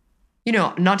 Uh-huh.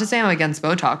 Not to say I'm against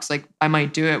Botox. Like, I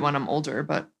might do it when I'm older,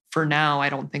 but for now, I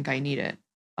don't think I need it.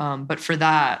 But for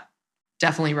that,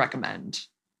 definitely recommend.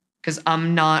 Because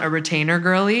I'm not a retainer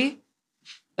girly.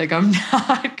 Like, I'm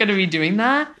not going to be doing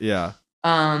that. Yeah.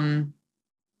 So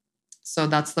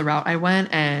that's the route I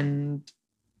went, and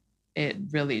it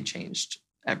really changed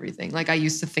everything. Like, I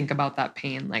used to think about that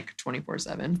pain like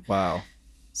 24/7. Wow.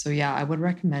 So yeah, I would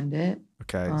recommend it.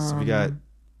 Okay. So we got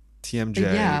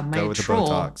TMJ. Go with the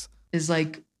Botox. Is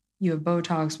like, you have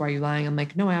Botox. Why are you lying? I'm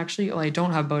like, no, I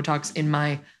don't have Botox in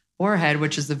my forehead,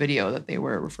 which is the video that they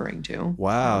were referring to.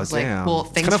 Wow. I was damn. like, well,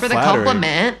 thanks for the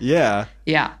compliment. Yeah.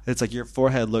 Yeah. It's like your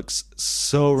forehead looks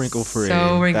so wrinkle free.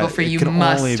 So wrinkle free. You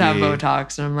must have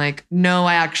Botox. And I'm like, no,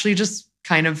 I actually just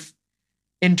kind of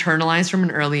internalized from an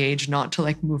early age not to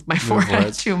like move my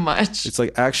forehead too much. It's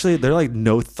like, actually, there are like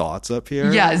no thoughts up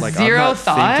here. Yeah, like, zero I'm not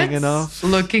thoughts. Thinking enough.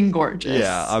 Looking gorgeous.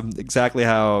 Yeah, I'm exactly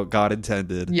how God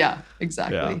intended. Yeah,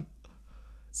 exactly. Yeah.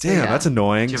 So, damn, that's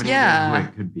annoying. Do you have any idea who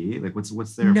it could be? Like,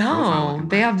 what's their profile looking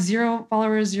they like? have 0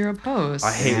 followers, 0 posts.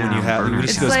 I hate when you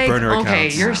see those like, burner accounts.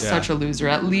 Okay, you're such a loser.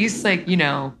 At least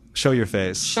show your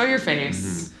face. Show your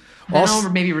face. Mm-hmm. Then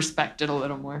I'll maybe respect it a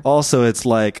little more. Also, it's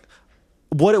like,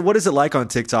 what is it like on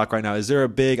TikTok right now? Is there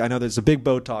I know there's a big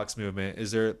Botox movement.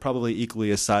 Is there probably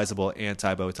equally a sizable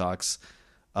anti-Botox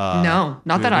no, not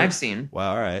movement? that I've seen.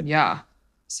 Wow, all right. Yeah.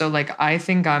 So like, I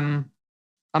think I'm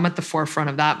at the forefront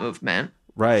of that movement.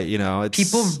 Right, it's...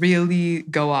 People really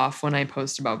go off when I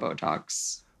post about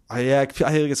Botox. I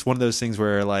think it's one of those things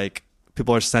where like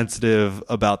people are sensitive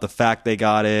about the fact they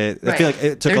got it. Right. I feel like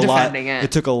it took a lot.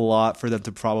 It took a lot for them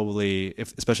to probably,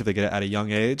 especially if they get it at a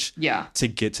young age, to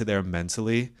get to there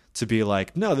mentally to be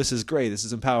like, no, this is great, this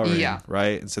is empowering,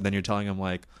 right? And so then you're telling them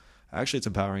like, actually, it's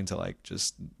empowering to like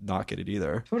just not get it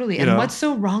either. Totally. And what's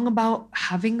so wrong about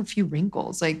having a few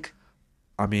wrinkles? Like,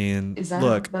 I mean,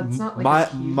 look,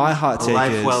 my hot take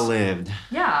life is well lived.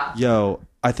 Yeah. Yo,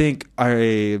 I think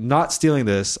I'm not stealing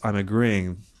this. I'm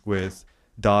agreeing with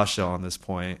Dasha on this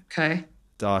point. Okay.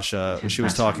 Dasha, when she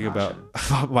was talking about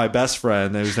my best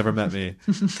friend who's never met me,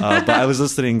 but I was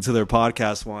listening to their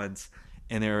podcast once,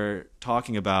 and they were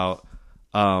talking about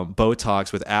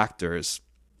Botox with actors.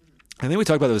 I think we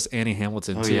talked about this with Annie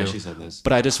Hamilton too. Yeah, she said this.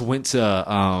 But I just went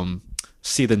to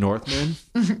see The Northman.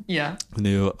 Yeah. The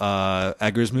new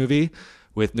Eggers movie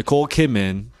with Nicole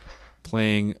Kidman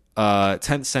playing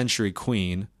 10th century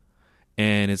queen.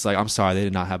 And it's like, I'm sorry, they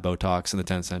did not have Botox in the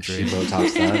 10th century.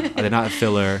 Botox that. I did not have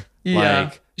filler. Yeah.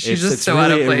 Like, she's just so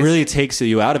out of place. It really takes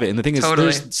you out of it. And the thing is,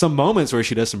 there's some moments where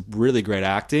she does some really great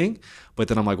acting, but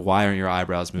then I'm like, why aren't your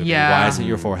eyebrows moving? Yeah. Why isn't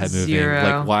your forehead moving? Zero.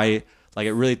 Like, why? Like,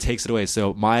 it really takes it away.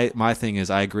 So my thing is,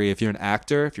 I agree. If you're an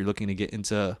actor, if you're looking to get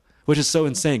into, which is so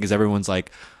insane because everyone's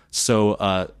like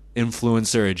so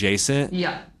influencer adjacent.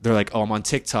 Yeah. They're like, oh, I'm on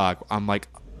TikTok. I'm like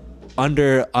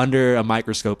under a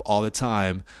microscope all the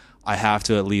time. I have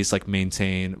to at least like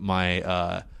maintain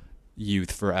my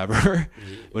youth forever.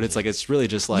 But it's like, it's really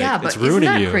just like, it's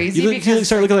ruining you. Crazy? You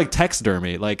start looking like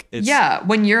taxidermy. Like, it's,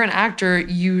 when you're an actor,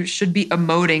 you should be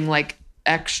emoting like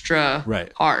extra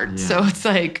hard. Yeah. So it's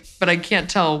like, but I can't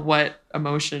tell what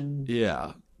emotion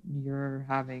you're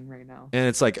having right now. And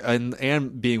it's like,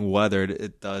 and being weathered,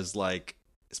 it does like,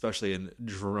 especially in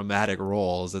dramatic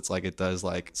roles, it's like, it does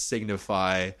like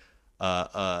signify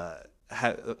the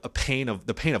pain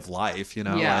of life, you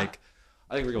know? Yeah. Like,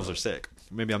 I think wrinkles are sick.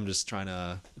 Maybe I'm just trying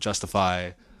to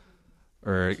justify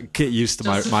or get used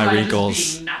to my wrinkles.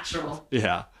 Just being natural.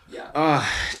 Yeah. Yeah. Oh,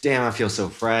 damn, I feel so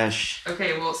fresh.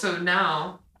 Okay, well, so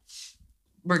now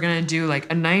we're going to do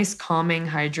like a nice calming,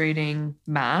 hydrating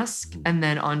mask. Mm-hmm. And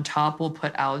then on top, we'll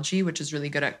put algae, which is really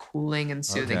good at cooling and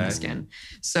soothing the skin.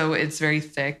 So it's very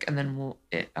thick, and then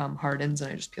it hardens,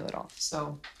 and I just peel it off.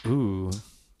 So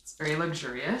it's very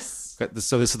luxurious.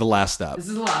 So this is the last step. This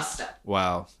is the last step.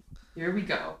 Wow. Here we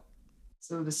go.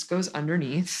 So this goes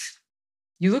underneath.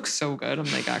 You look so good. I'm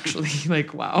like, actually,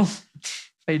 like, wow. If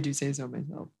I do say so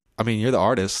myself. I mean, you're the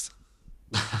artist.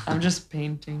 I'm just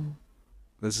painting.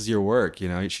 This is your work, you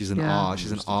know. She's in awe.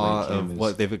 She's in awe of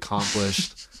what they've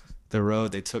accomplished, the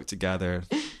road they took together.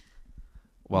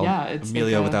 Well,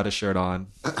 Emilio like without a shirt on.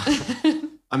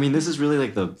 I mean, this is really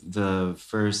like the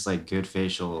first like good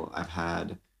facial I've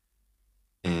had,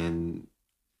 and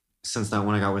since that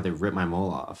one I got where they ripped my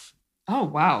mole off. Oh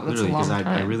wow, that's literally, a long time.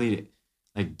 I really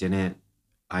like didn't.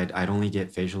 I'd only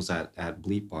get facials at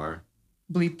Bleep Bar.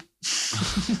 Bleep.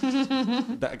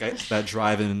 that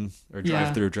drive-in or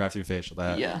drive-through facial.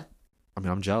 That I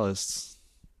mean, I'm jealous.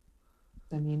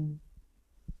 I mean,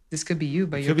 this could be you,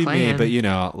 but could be me. But you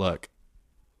know, look.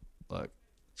 I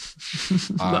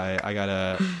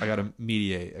gotta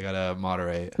mediate. I gotta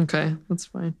moderate. Okay, that's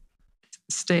fine.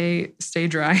 Stay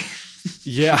dry.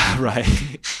 Yeah, right.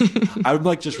 I'm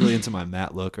like just really into my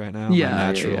matte look right now. Yeah, my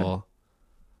natural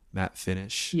matte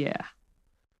finish. Yeah.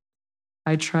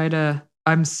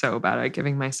 I'm so bad at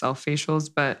giving myself facials,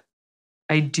 but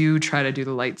I do try to do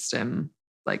the light stim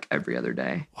like every other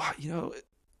day. Wow, you know,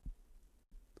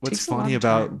 what's funny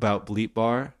about Bleep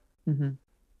Bar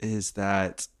is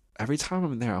that every time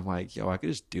I'm in there, I'm like, yo, I could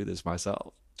just do this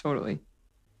myself. Totally.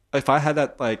 If I had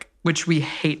that, like... Which we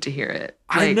hate to hear it.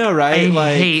 Like, I know, right?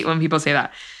 I hate when people say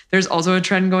that. There's also a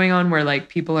trend going on where like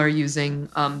people are using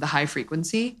the high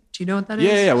frequency. Do you know what that is?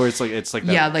 Yeah, where it's like that,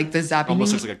 yeah, like the zapping.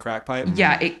 Almost looks like a crack pipe.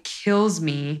 Yeah, it kills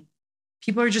me.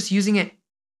 People are just using it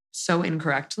so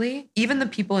incorrectly. Even the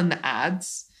people in the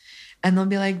ads, and they'll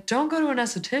be like, "Don't go to an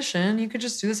esthetician. You could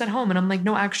just do this at home." And I'm like,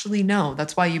 "No, actually, no.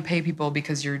 That's why you pay people,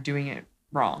 because you're doing it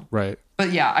wrong." Right.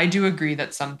 But yeah, I do agree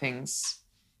that some things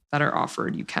that are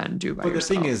offered you can do by yourself. But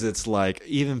the thing is, it's like,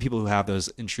 even people who have those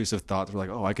intrusive thoughts are like,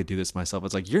 oh, I could do this myself.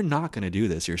 It's like, you're not going to do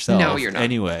this yourself. No, you're not.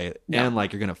 Anyway. No. And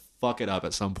like, you're going to fuck it up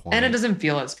at some point. And it doesn't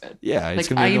feel as good. Yeah.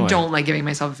 Like, I don't like giving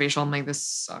myself a facial. I'm like, this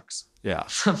sucks. Yeah.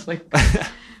 I'm like, I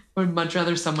would much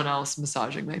rather someone else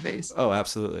massaging my face. Oh,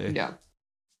 absolutely. Yeah.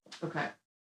 Okay.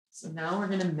 So now we're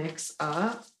going to mix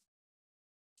up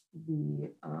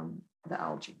the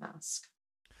algae mask.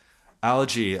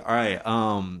 Algae. All right.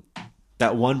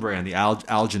 That one brand, the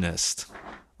Algenist.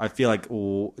 I feel like,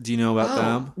 do you know about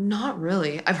them? Not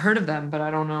really. I've heard of them, but I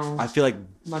don't know. I feel like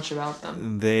much about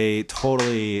them. They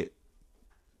totally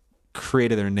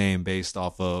created their name based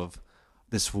off of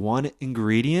this one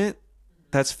ingredient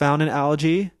that's found in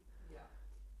algae. Yeah.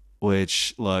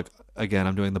 Which, look, again,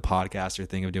 I'm doing the podcaster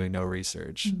thing of doing no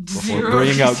research before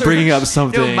bringing up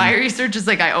something. No, my research is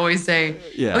like I always say,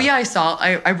 oh yeah,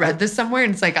 I read this somewhere,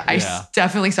 and it's like I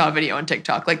definitely saw a video on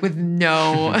TikTok, like with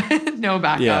no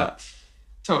backup.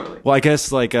 Totally. Well, I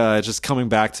guess like just coming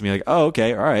back to me like, oh,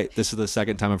 okay, all right. This is the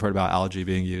second time I've heard about algae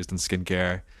being used in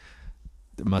skincare.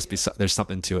 There must be there's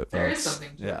something to it. Folks. There is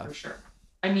something to it for sure.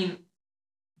 I mean,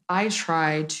 I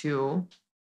try to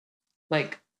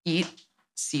like eat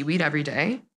seaweed every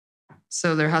day.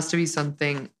 So there has to be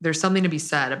there's something to be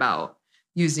said about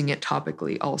using it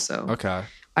topically also. Okay.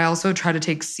 I also try to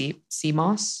take sea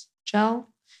moss gel.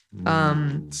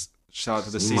 Shout out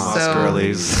to the sea moss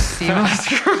girlies. Sea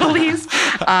moss girlies.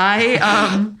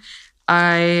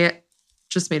 I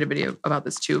just made a video about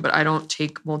this too, but I don't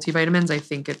take multivitamins. I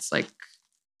think it's like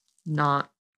not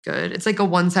good. It's like a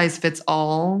one size fits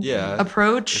all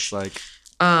approach. It's like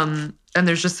and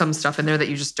there's just some stuff in there that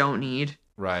you just don't need.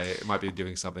 Right. It might be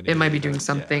doing something. It might be doing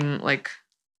something like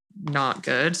not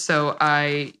good. So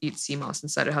I eat sea moss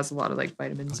instead. It has a lot of like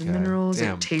vitamins and minerals.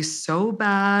 Damn. It tastes so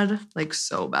bad, like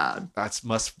so bad. That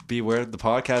must be where the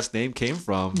podcast name came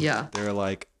from. Yeah. They're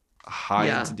like high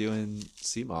into doing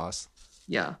sea moss.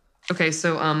 Yeah. Okay.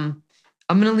 So I'm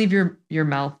gonna leave your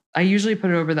mouth. I usually put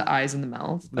it over the eyes and the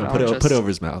mouth. No, put it over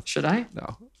his mouth. Should I?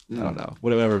 No. I don't know.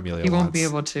 Whatever Amelia He won't wants. be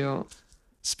able to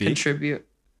contribute.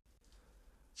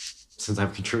 Since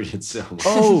I've contributed so much.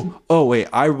 Oh, wait.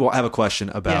 I have a question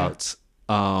about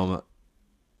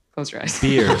close your eyes.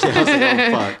 Beer.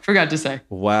 Fuck. Forgot to say.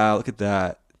 Wow, look at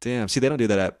that. Damn. See, they don't do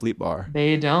that at Bleep Bar.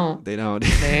 They don't. They don't.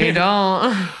 They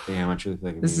don't. Damn, I truly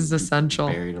think this is essential.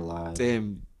 Buried alive.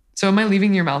 Damn. So am I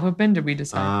leaving your mouth open? Did we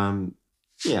decide?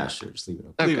 Yeah, sure. Just leave it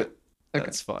open. Okay. Leave it. Okay.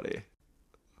 That's funny.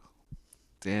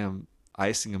 Damn.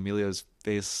 Icing Emilio's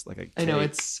face like a cake. I know,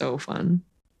 it's so fun.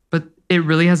 But it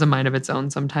really has a mind of its own.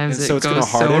 Sometimes and so it goes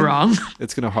so wrong.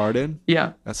 It's going to harden?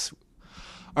 Yeah. That's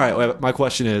all right. Well, my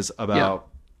question is about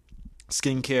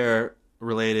skincare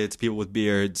related to people with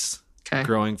beards,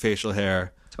 growing facial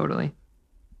hair. Totally.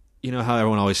 You know how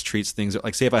everyone always treats things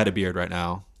like, say if I had a beard right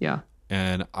now. Yeah.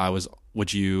 And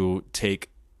would you take,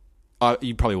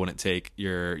 you probably wouldn't take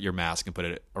your mask and put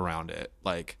it around it.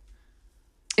 Like,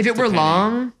 if it were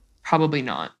long, probably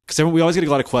not. Because we always get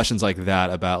a lot of questions like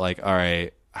that about like, all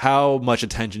right, how much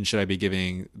attention should I be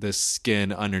giving the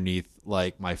skin underneath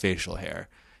like my facial hair?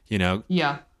 You know?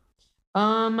 Yeah.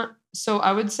 So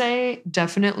I would say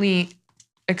definitely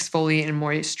exfoliate and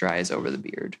moisturize over the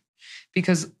beard,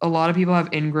 because a lot of people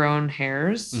have ingrown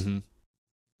hairs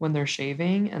when they're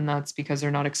shaving, and that's because they're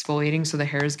not exfoliating, so the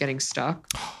hair is getting stuck.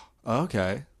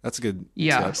 Okay. That's a good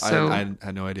tip. So I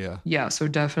had no idea. Yeah, so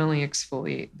definitely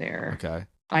exfoliate there. Okay.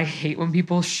 I hate when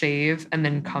people shave and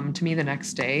then come to me the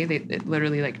next day. It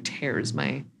literally like tears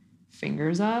my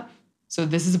fingers up. So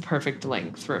this is a perfect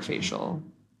length for a facial.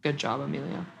 Good job,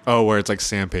 Amelia. Oh, where it's like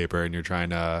sandpaper and you're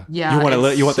trying to... Yeah.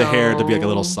 You want the hair to be like a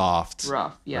little soft.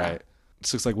 Rough, yeah. Right.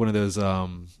 This looks like one of those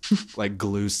like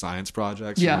glue science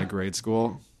projects from like grade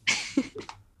school. It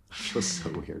feels so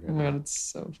weird. Oh my God, it's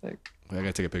so thick. Wait, I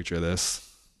gotta take a picture of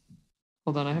this.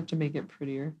 Hold on, I have to make it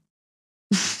prettier.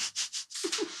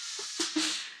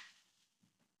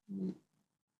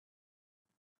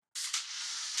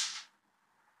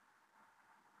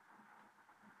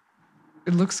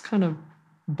 It looks kind of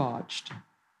botched,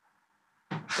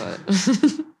 but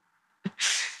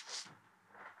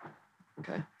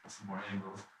okay. Some more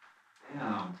angles.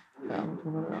 Damn.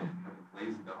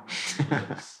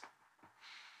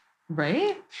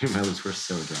 Right? Dude, my lips were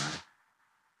so dry.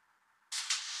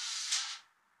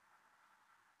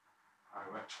 All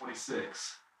right, we're at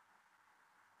 26.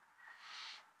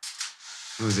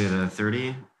 Was it a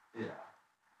 30? Yeah.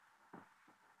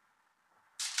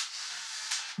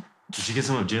 Did you get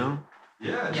some of Jill?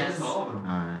 Yeah, yes. All of them.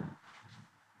 All right.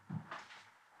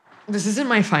 This isn't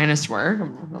my finest work,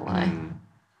 I'm not gonna lie.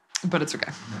 But it's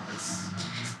okay. No, it's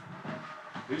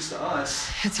news to us.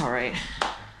 It's all right.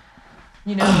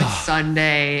 You know, it's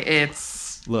Sunday.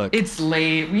 It's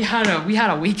late. We had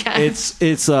a weekend. It's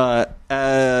as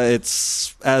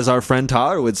our friend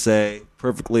Tyler would say,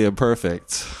 perfectly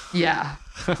imperfect. Yeah,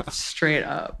 straight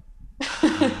up.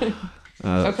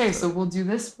 Okay, so we'll do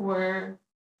this for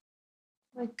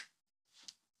like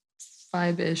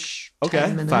 5-ish. Okay,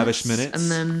 10 5-ish minutes,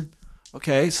 and then.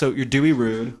 Okay, so you're Dewey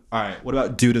Rude. All right, what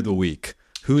about Dude of the Week?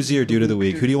 Who's your Dude of the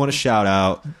Week? Who do you want to shout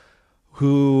out?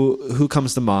 Who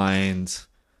comes to mind?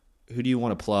 Who do you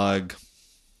want to plug?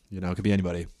 You know, it could be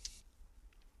anybody.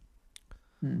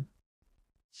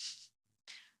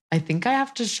 I think I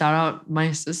have to shout out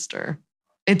my sister.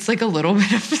 It's like a little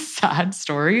bit of a sad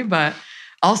story, but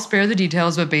I'll spare the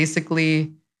details. But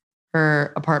basically,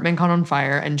 her apartment caught on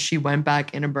fire and she went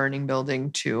back in a burning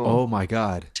building to... Oh my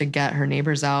God. To get her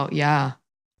neighbors out. Yeah.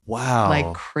 Wow.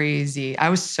 Like crazy.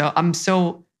 I'm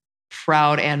so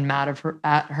proud and mad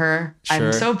at her. Sure.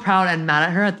 I'm so proud and mad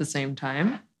at her at the same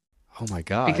time. Oh my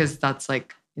God. Because that's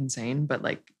like insane. But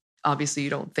like, obviously you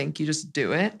don't think, you just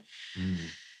do it.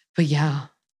 But yeah,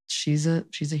 she's a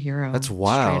hero. That's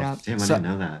wild. Damn, I didn't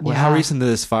know that. Well, how recent did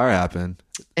this fire happen?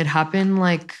 It happened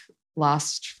like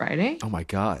last Friday. Oh my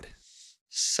God.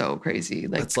 So crazy.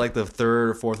 Like, it's like the third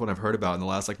or fourth one I've heard about in the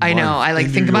last like month. I know. I like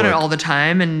think about it all the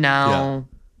time, and now Yeah.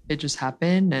 it just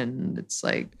happened, and it's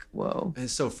like, whoa.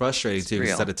 It's so frustrating too,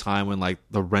 because at a time when like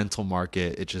the rental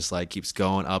market, it just like keeps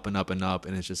going up and up and up,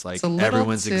 and it's just like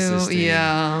everyone's existing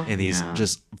in these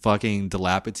just fucking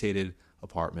dilapidated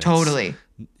apartments. Totally.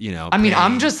 You know, I mean,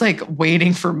 I'm just like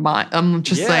waiting for I'm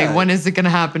just like, when is it going to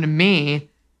happen to me?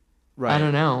 Right. I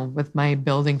don't know. With my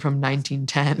building from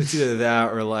 1910. It's either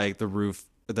that or like the roof,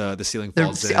 the ceiling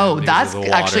falls in. Oh, that's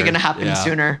actually going to happen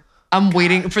sooner. I'm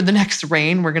waiting for the next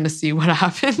rain. We're going to see what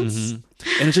happens. And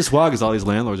it's just wild because all these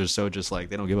landlords are so just like,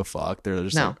 they don't give a fuck. They're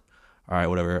just like, all right,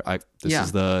 whatever. This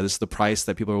is the price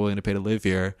that people are willing to pay to live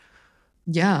here.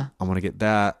 Yeah. I'm going to get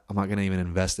that. I'm not going to even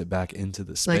invest it back into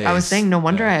the space. Like I was saying, no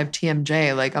wonder I have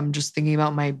TMJ. Like I'm just thinking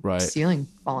about my ceiling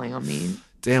falling on me.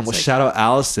 Damn. Well, shout out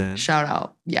Allison. Shout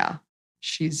out. Yeah.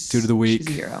 She's dude of the week. She's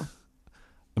a hero.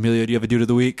 Amelia, do you have a dude of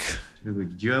the week? Do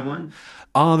you have one?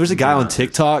 There's a guy on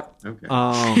TikTok. Okay.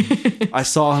 I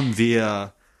saw him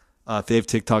via Fave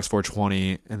TikToks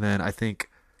 420, and then I think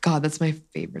God, that's my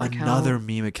favorite another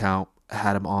meme account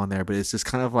had him on there, but it's just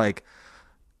kind of like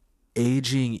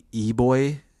aging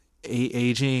e-boy,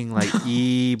 aging like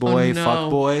e-boy, fuck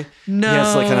boy. No, he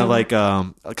has like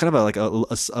kind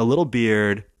of a little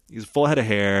beard. He's full head of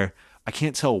hair. I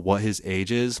can't tell what his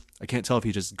age is. I can't tell if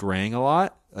he's just graying a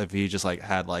lot, if he just like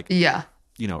had like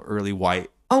early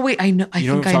white. Oh wait, I know. I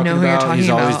think I know who you're talking about. He's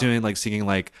always doing like singing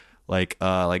like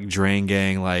Drain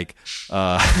Gang, like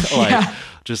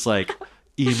just like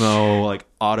emo, like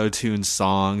auto-tuned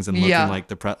songs, and looking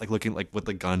like looking like with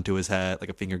the gun to his head, like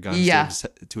a finger gun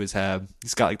to his head.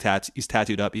 He's got like he's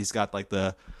tattooed up. He's got like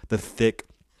the thick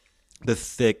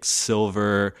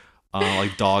silver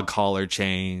like dog collar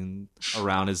chain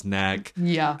around his neck.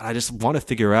 Yeah. And I just want to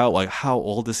figure out like how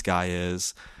old this guy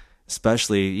is,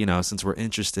 especially, you know, since we're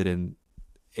interested in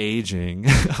aging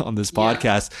on this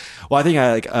podcast. Well, I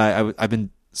think I've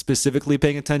been specifically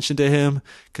paying attention to him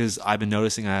because I've been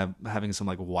noticing I'm having some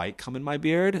like white come in my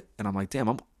beard, and I'm like, damn,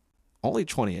 I'm only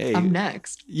 28. I'm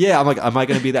next. Yeah, I'm like, am I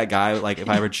gonna be that guy? Like, if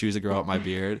I ever choose to grow out my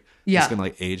beard, it's gonna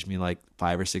like age me like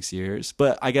 5 or 6 years.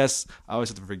 But I guess I always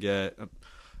have to forget.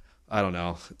 I don't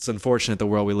know. It's unfortunate the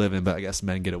world we live in, but I guess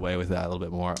men get away with that a little bit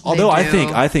more. Although I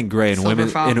think gray in women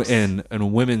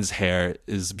in women's hair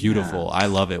is beautiful. Yeah. I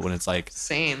love it when it's like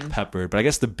peppered. But I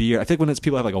guess the beard. I think when it's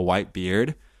people have like a white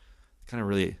beard, kind of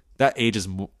really that ages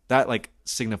that like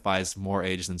signifies more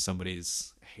age than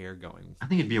somebody's hair going. I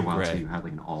think it'd be a while until you have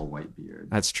like an all white beard.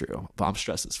 That's true. But I'm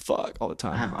stressed as fuck all the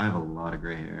time. I have a lot of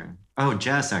gray hair. Oh,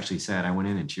 Jess actually said, I went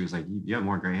in and she was like, "You have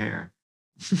more gray hair."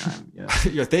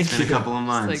 Yeah, thank you. A couple of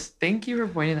months. Like, thank you for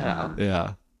pointing that out.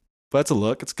 Yeah, but it's a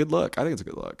look. It's a good look. I think it's a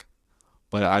good look.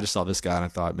 But I just saw this guy and I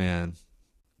thought, man,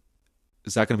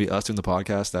 is that going to be us doing the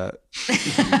podcast at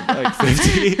like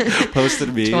 50?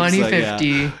 Posted me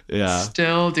 2050. Like, yeah.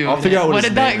 Still doing. I'll figure out what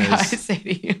did that guy say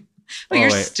to you? Oh, you're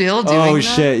still doing that? Oh,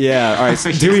 shit, yeah. All right,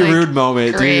 so Dewey like, Rude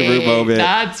moment. Dewey Rude moment.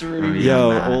 That's rude.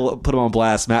 Yo, we'll put him on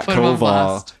blast. Matt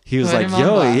Koval. He was like,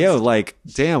 yo, like,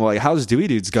 damn, like, how's Dewey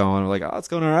Dudes going? We're like, oh, it's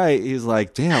going all right. He's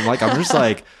like, damn, like, I'm just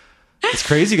like, it's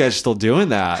crazy you guys are still doing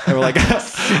that. And we're like,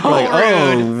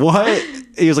 oh, what?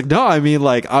 He was like, no, I mean,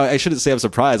 like, I shouldn't say I'm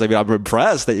surprised. I mean, I'm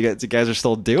impressed that you guys are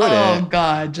still doing it. Oh,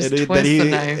 God, just twist the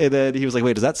knife. And then he was like,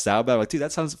 wait, does that sound bad? I'm like, dude,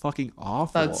 that sounds fucking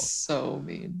awful. That's so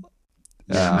mean.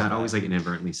 Yeah, Matt always like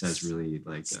inadvertently says really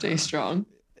like stay strong.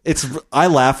 I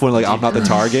laugh when like I'm not the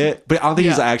target, but I don't think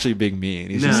he's actually being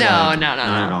mean. He's just not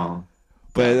at all.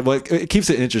 But it keeps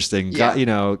it interesting.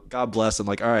 Yeah. God bless him.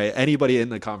 Like, all right, anybody in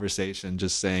the conversation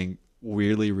just saying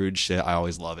weirdly rude shit, I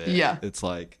always love it. Yeah, it's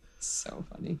like so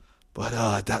funny.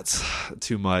 But that's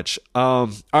too much. All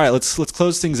right, let's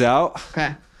close things out.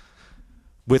 Okay.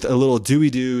 With a little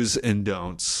do's and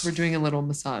don'ts. We're doing a little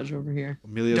massage over here.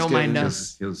 Amelia's don't mind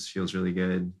us. Feels really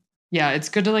good. Yeah, it's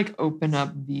good to like open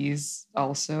up these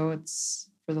also. It's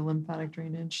for the lymphatic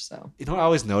drainage. So you know what I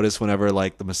always notice whenever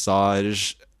like the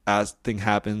massage thing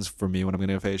happens for me when I'm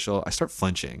getting a facial, I start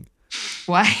flinching.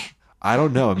 Why? I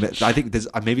don't know. I think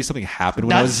maybe something happened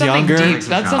when I was younger. Deep.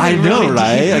 That's something I know, really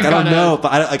right? Deep. Like I don't know,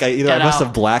 but I must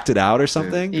have blacked it out or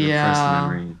something.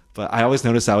 Yeah. But I always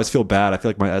notice I always feel bad. I feel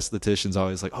like my esthetician's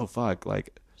always like, oh fuck,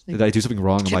 like did I do something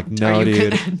wrong? I'm like, no,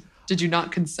 dude. Did you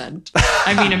not consent?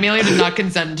 I mean, Amelia did not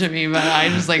consent to me, but I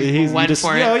just like went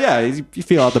for it. Oh yeah, you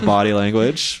feel out the body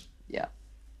language. Yeah.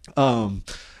 Anyway,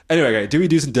 okay,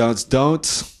 do's and don'ts.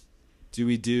 Don't Do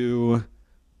we do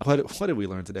what did we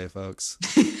learn today, folks?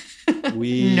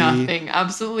 Nothing.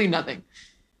 Absolutely nothing.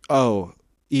 Oh,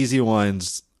 easy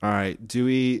ones. All right.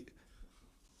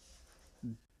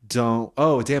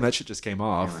 Oh, damn, that shit just came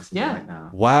off. Yeah.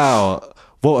 Right Wow.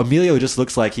 Well, Emilio just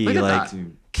looks like he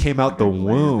came out the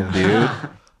womb, dude.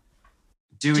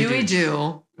 Do we do?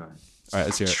 All right,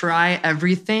 let's hear it. Try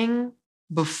everything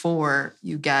before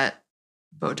you get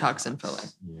Botox and filler.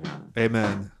 Yeah.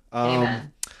 Amen.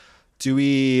 Amen. Do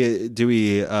we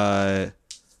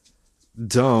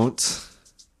don't?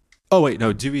 Oh wait,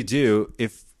 no. Do we do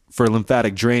if for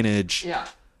lymphatic drainage? Yeah.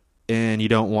 And you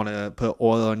don't want to put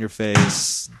oil on your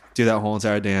face, do that whole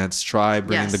entire dance. Try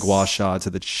bringing the gua sha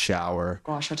to the shower.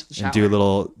 Gua sha to the shower. And do a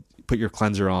little. Put your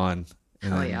cleanser on.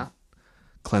 And Hell yeah.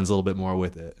 Cleanse a little bit more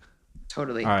with it.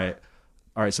 Totally. All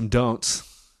right. Some don'ts.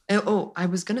 Oh, I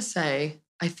was gonna say.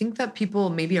 I think that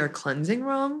people maybe are cleansing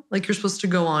wrong. Like you're supposed to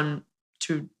go on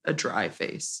to a dry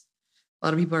face. A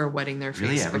lot of people are wetting their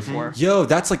face before. Yo,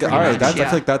 that's like all right. I feel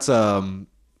like that's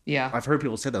yeah. I've heard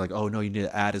people say that like, oh no, you need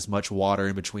to add as much water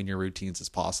in between your routines as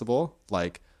possible.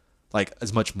 Like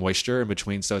as much moisture in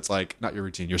between. So it's like not your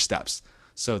routine, your steps.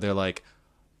 So they're like,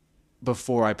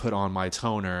 before I put on my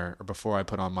toner or before I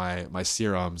put on my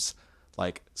serums,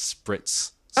 like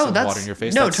spritz some water in your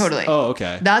face. Totally. Oh,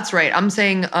 okay. That's right. I'm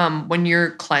saying when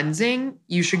you're cleansing,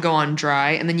 you should go on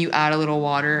dry and then you add a little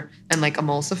water and like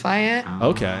emulsify it.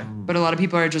 Okay. But a lot of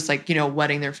people are just like,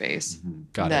 wetting their face.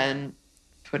 Got it. Then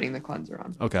putting the cleanser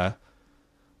on. Okay.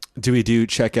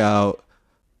 Check out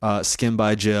Skin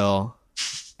by Jill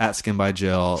at Skin by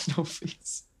Jill. No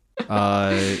face.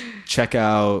 Check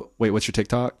out, what's your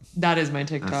TikTok? That is my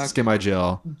TikTok. Skin by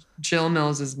Jill. Jill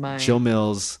Mills is mine. Jill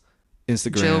Mills.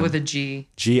 Instagram. Jill with a G.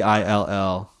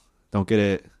 Gill. Don't get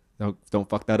it. Don't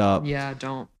fuck that up. Yeah,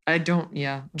 don't. I don't.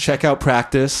 Yeah. Check out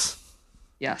Practice.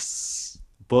 Yes.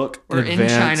 Book. We're in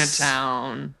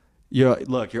Chinatown. You're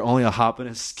only a hop and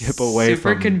a skip away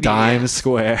from convenient. Dime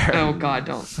Square. Oh God,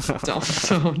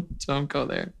 don't go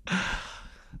there.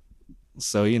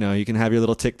 So you can have your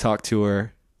little TikTok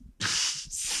tour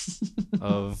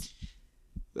of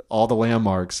all the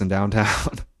landmarks in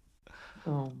downtown.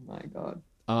 Oh my God.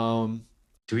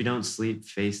 Do we don't sleep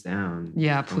face down?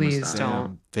 Yeah, please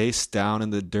don't. Face down in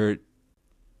the dirt.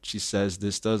 She says,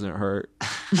 "This doesn't hurt."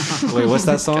 Wait, what's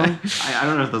that song? I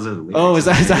don't know if those are the lyrics. Oh, is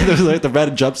that like the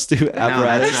red jumpsuit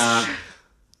apparatus?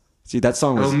 See, that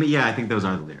song was. Yeah, I think those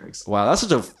are the lyrics. Wow, that's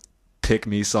such a pick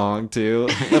me song too.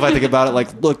 If I think about it,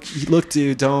 like, look,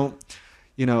 dude, don't.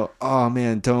 Oh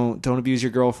man, don't abuse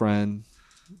your girlfriend.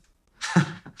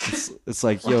 It's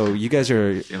like, yo, you guys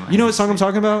are. You know what song I'm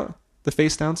talking about? The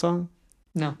face down song?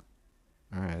 No.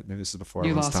 All right, maybe this is before you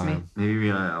everyone's lost time. Me.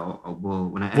 Maybe when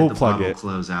I end the pod, we'll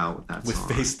close out with that song.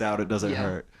 With face down, it doesn't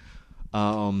hurt.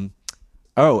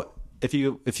 If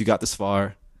you got this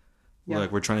far,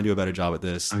 we're trying to do a better job at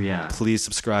this. Oh yeah. Please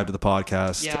subscribe to the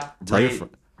podcast. Yeah.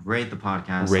 Rate the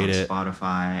podcast. Rate on it.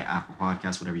 Spotify, Apple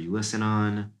Podcasts, whatever you listen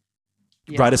on.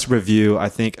 Yeah. Write us a review. I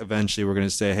think eventually we're going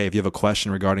to say, hey, if you have a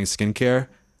question regarding skincare,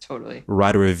 totally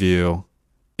write a review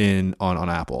on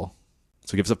Apple.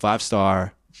 So give us a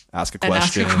 5-star. Ask a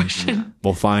question.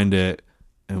 We'll find it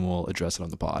and we'll address it on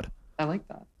the pod. I like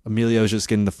that. Emilio's just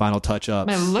getting the final touch-ups.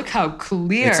 Man, look how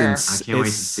clear. I can't wait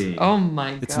to see. Oh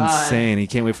my God. It's insane. He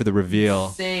can't wait for the reveal.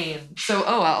 Insane. So,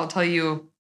 I'll tell you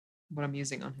what I'm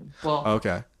using on him. Well,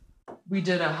 okay. We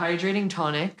did a hydrating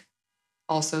tonic.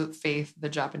 Also, Faith, the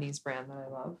Japanese brand that I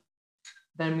love.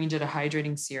 Then we did a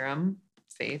hydrating serum,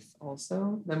 Faith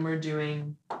also. Then we're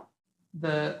doing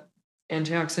the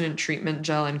antioxidant treatment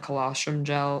gel and colostrum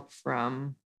gel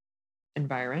from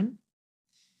Environ.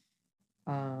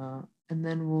 And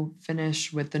then we'll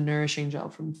finish with the nourishing gel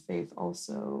from Faith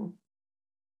also.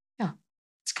 Yeah.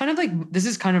 It's kind of like, this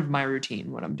is kind of my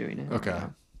routine, what I'm doing. Okay. Right,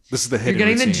 this is the hidden You're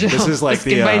getting routine. The gel. This is like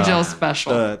the Skin by Gel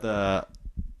special.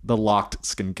 The locked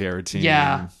skincare routine.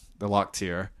 Yeah. The locked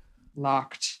tier.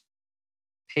 Locked.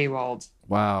 Paywalled.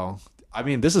 Wow. I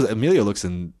mean, Emilio looks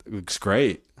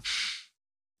great.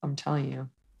 I'm telling you.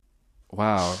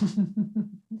 Wow.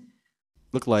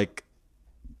 Look like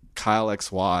Kyle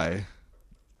XY.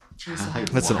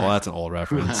 That's an old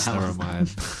reference. Never mind.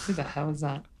 Who the hell is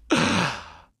that? I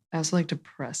also like to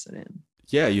press it in.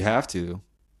 Yeah, you have to.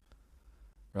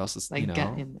 Or else it's get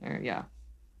in there, yeah.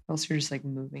 Or else you're just like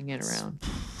moving it around.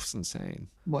 It's insane.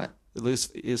 What?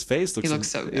 His face looks. He looks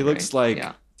so good. It looks like.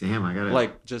 Yeah. Damn, I got it.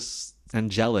 Like just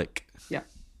angelic. Yeah.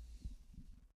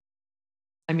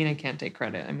 I mean, I can't take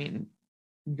credit. I mean,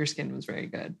 your skin was very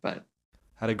good, but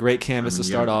had a great canvas to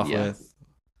start off with.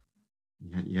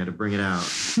 You had to bring it out.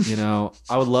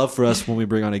 I would love for us when we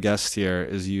bring on a guest here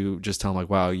is you just tell them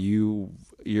like, wow,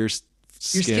 your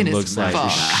skin looks like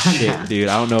shit, dude.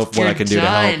 I don't know what I can do to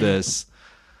help this.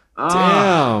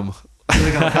 Damn.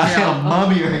 You're like a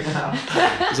mummy right now.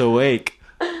 It's awake.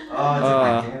 Oh, it's like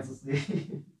my hands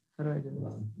asleep. How do I do this?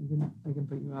 I can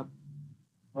put you up.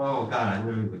 Oh god, I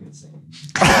literally look insane.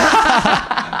 Look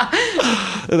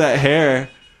at that hair.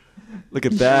 Look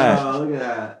at that. Oh, look at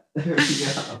that. There we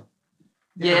go.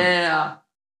 Yeah.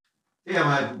 Yeah,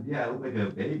 I look like a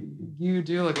baby. You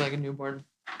do look like a newborn.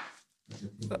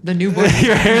 The newborn.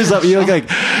 Your hair's up. You look like,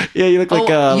 you look like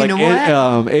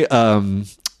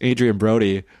Adrian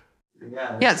Brody.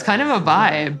 Yeah, it's kind of a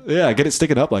vibe. Yeah, get it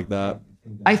sticking up like that.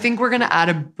 I think we're gonna add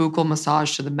a buccal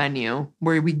massage to the menu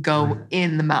where we go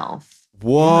in the mouth.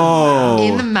 Whoa!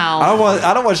 In the mouth.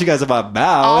 I don't want you guys in my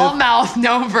mouth. All mouth,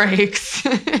 no breaks.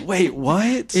 Wait,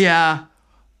 what? Yeah.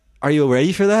 Are you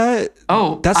ready for that?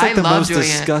 Oh, that's like the most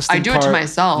disgusting. I do it to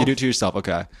myself. You do it to yourself,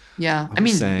 okay? Yeah, I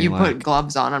mean, you put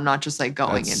gloves on. I'm not just like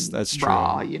going in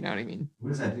raw. You know what I mean? What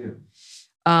does that do?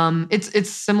 It's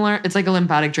similar. It's like a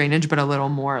lymphatic drainage, but a little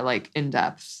more like in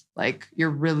depth. Like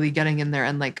you're really getting in there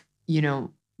and like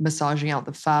massaging out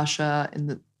the fascia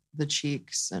and the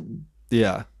cheeks and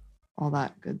all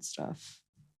that good stuff.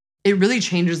 It really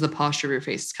changes the posture of your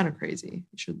face. It's kind of crazy.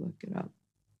 You should look it up.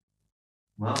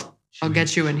 Well, I'll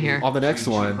get you in here on the next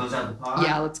one.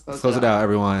 Yeah, let's close it out,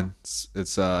 everyone.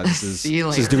 This is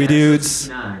Dewey Dudes.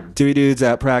 Dewey Dudes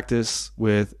at Practice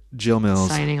with Jill Mills.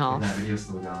 Signing off. That video's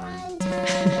still going.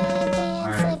 All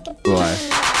right.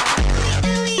 Bye.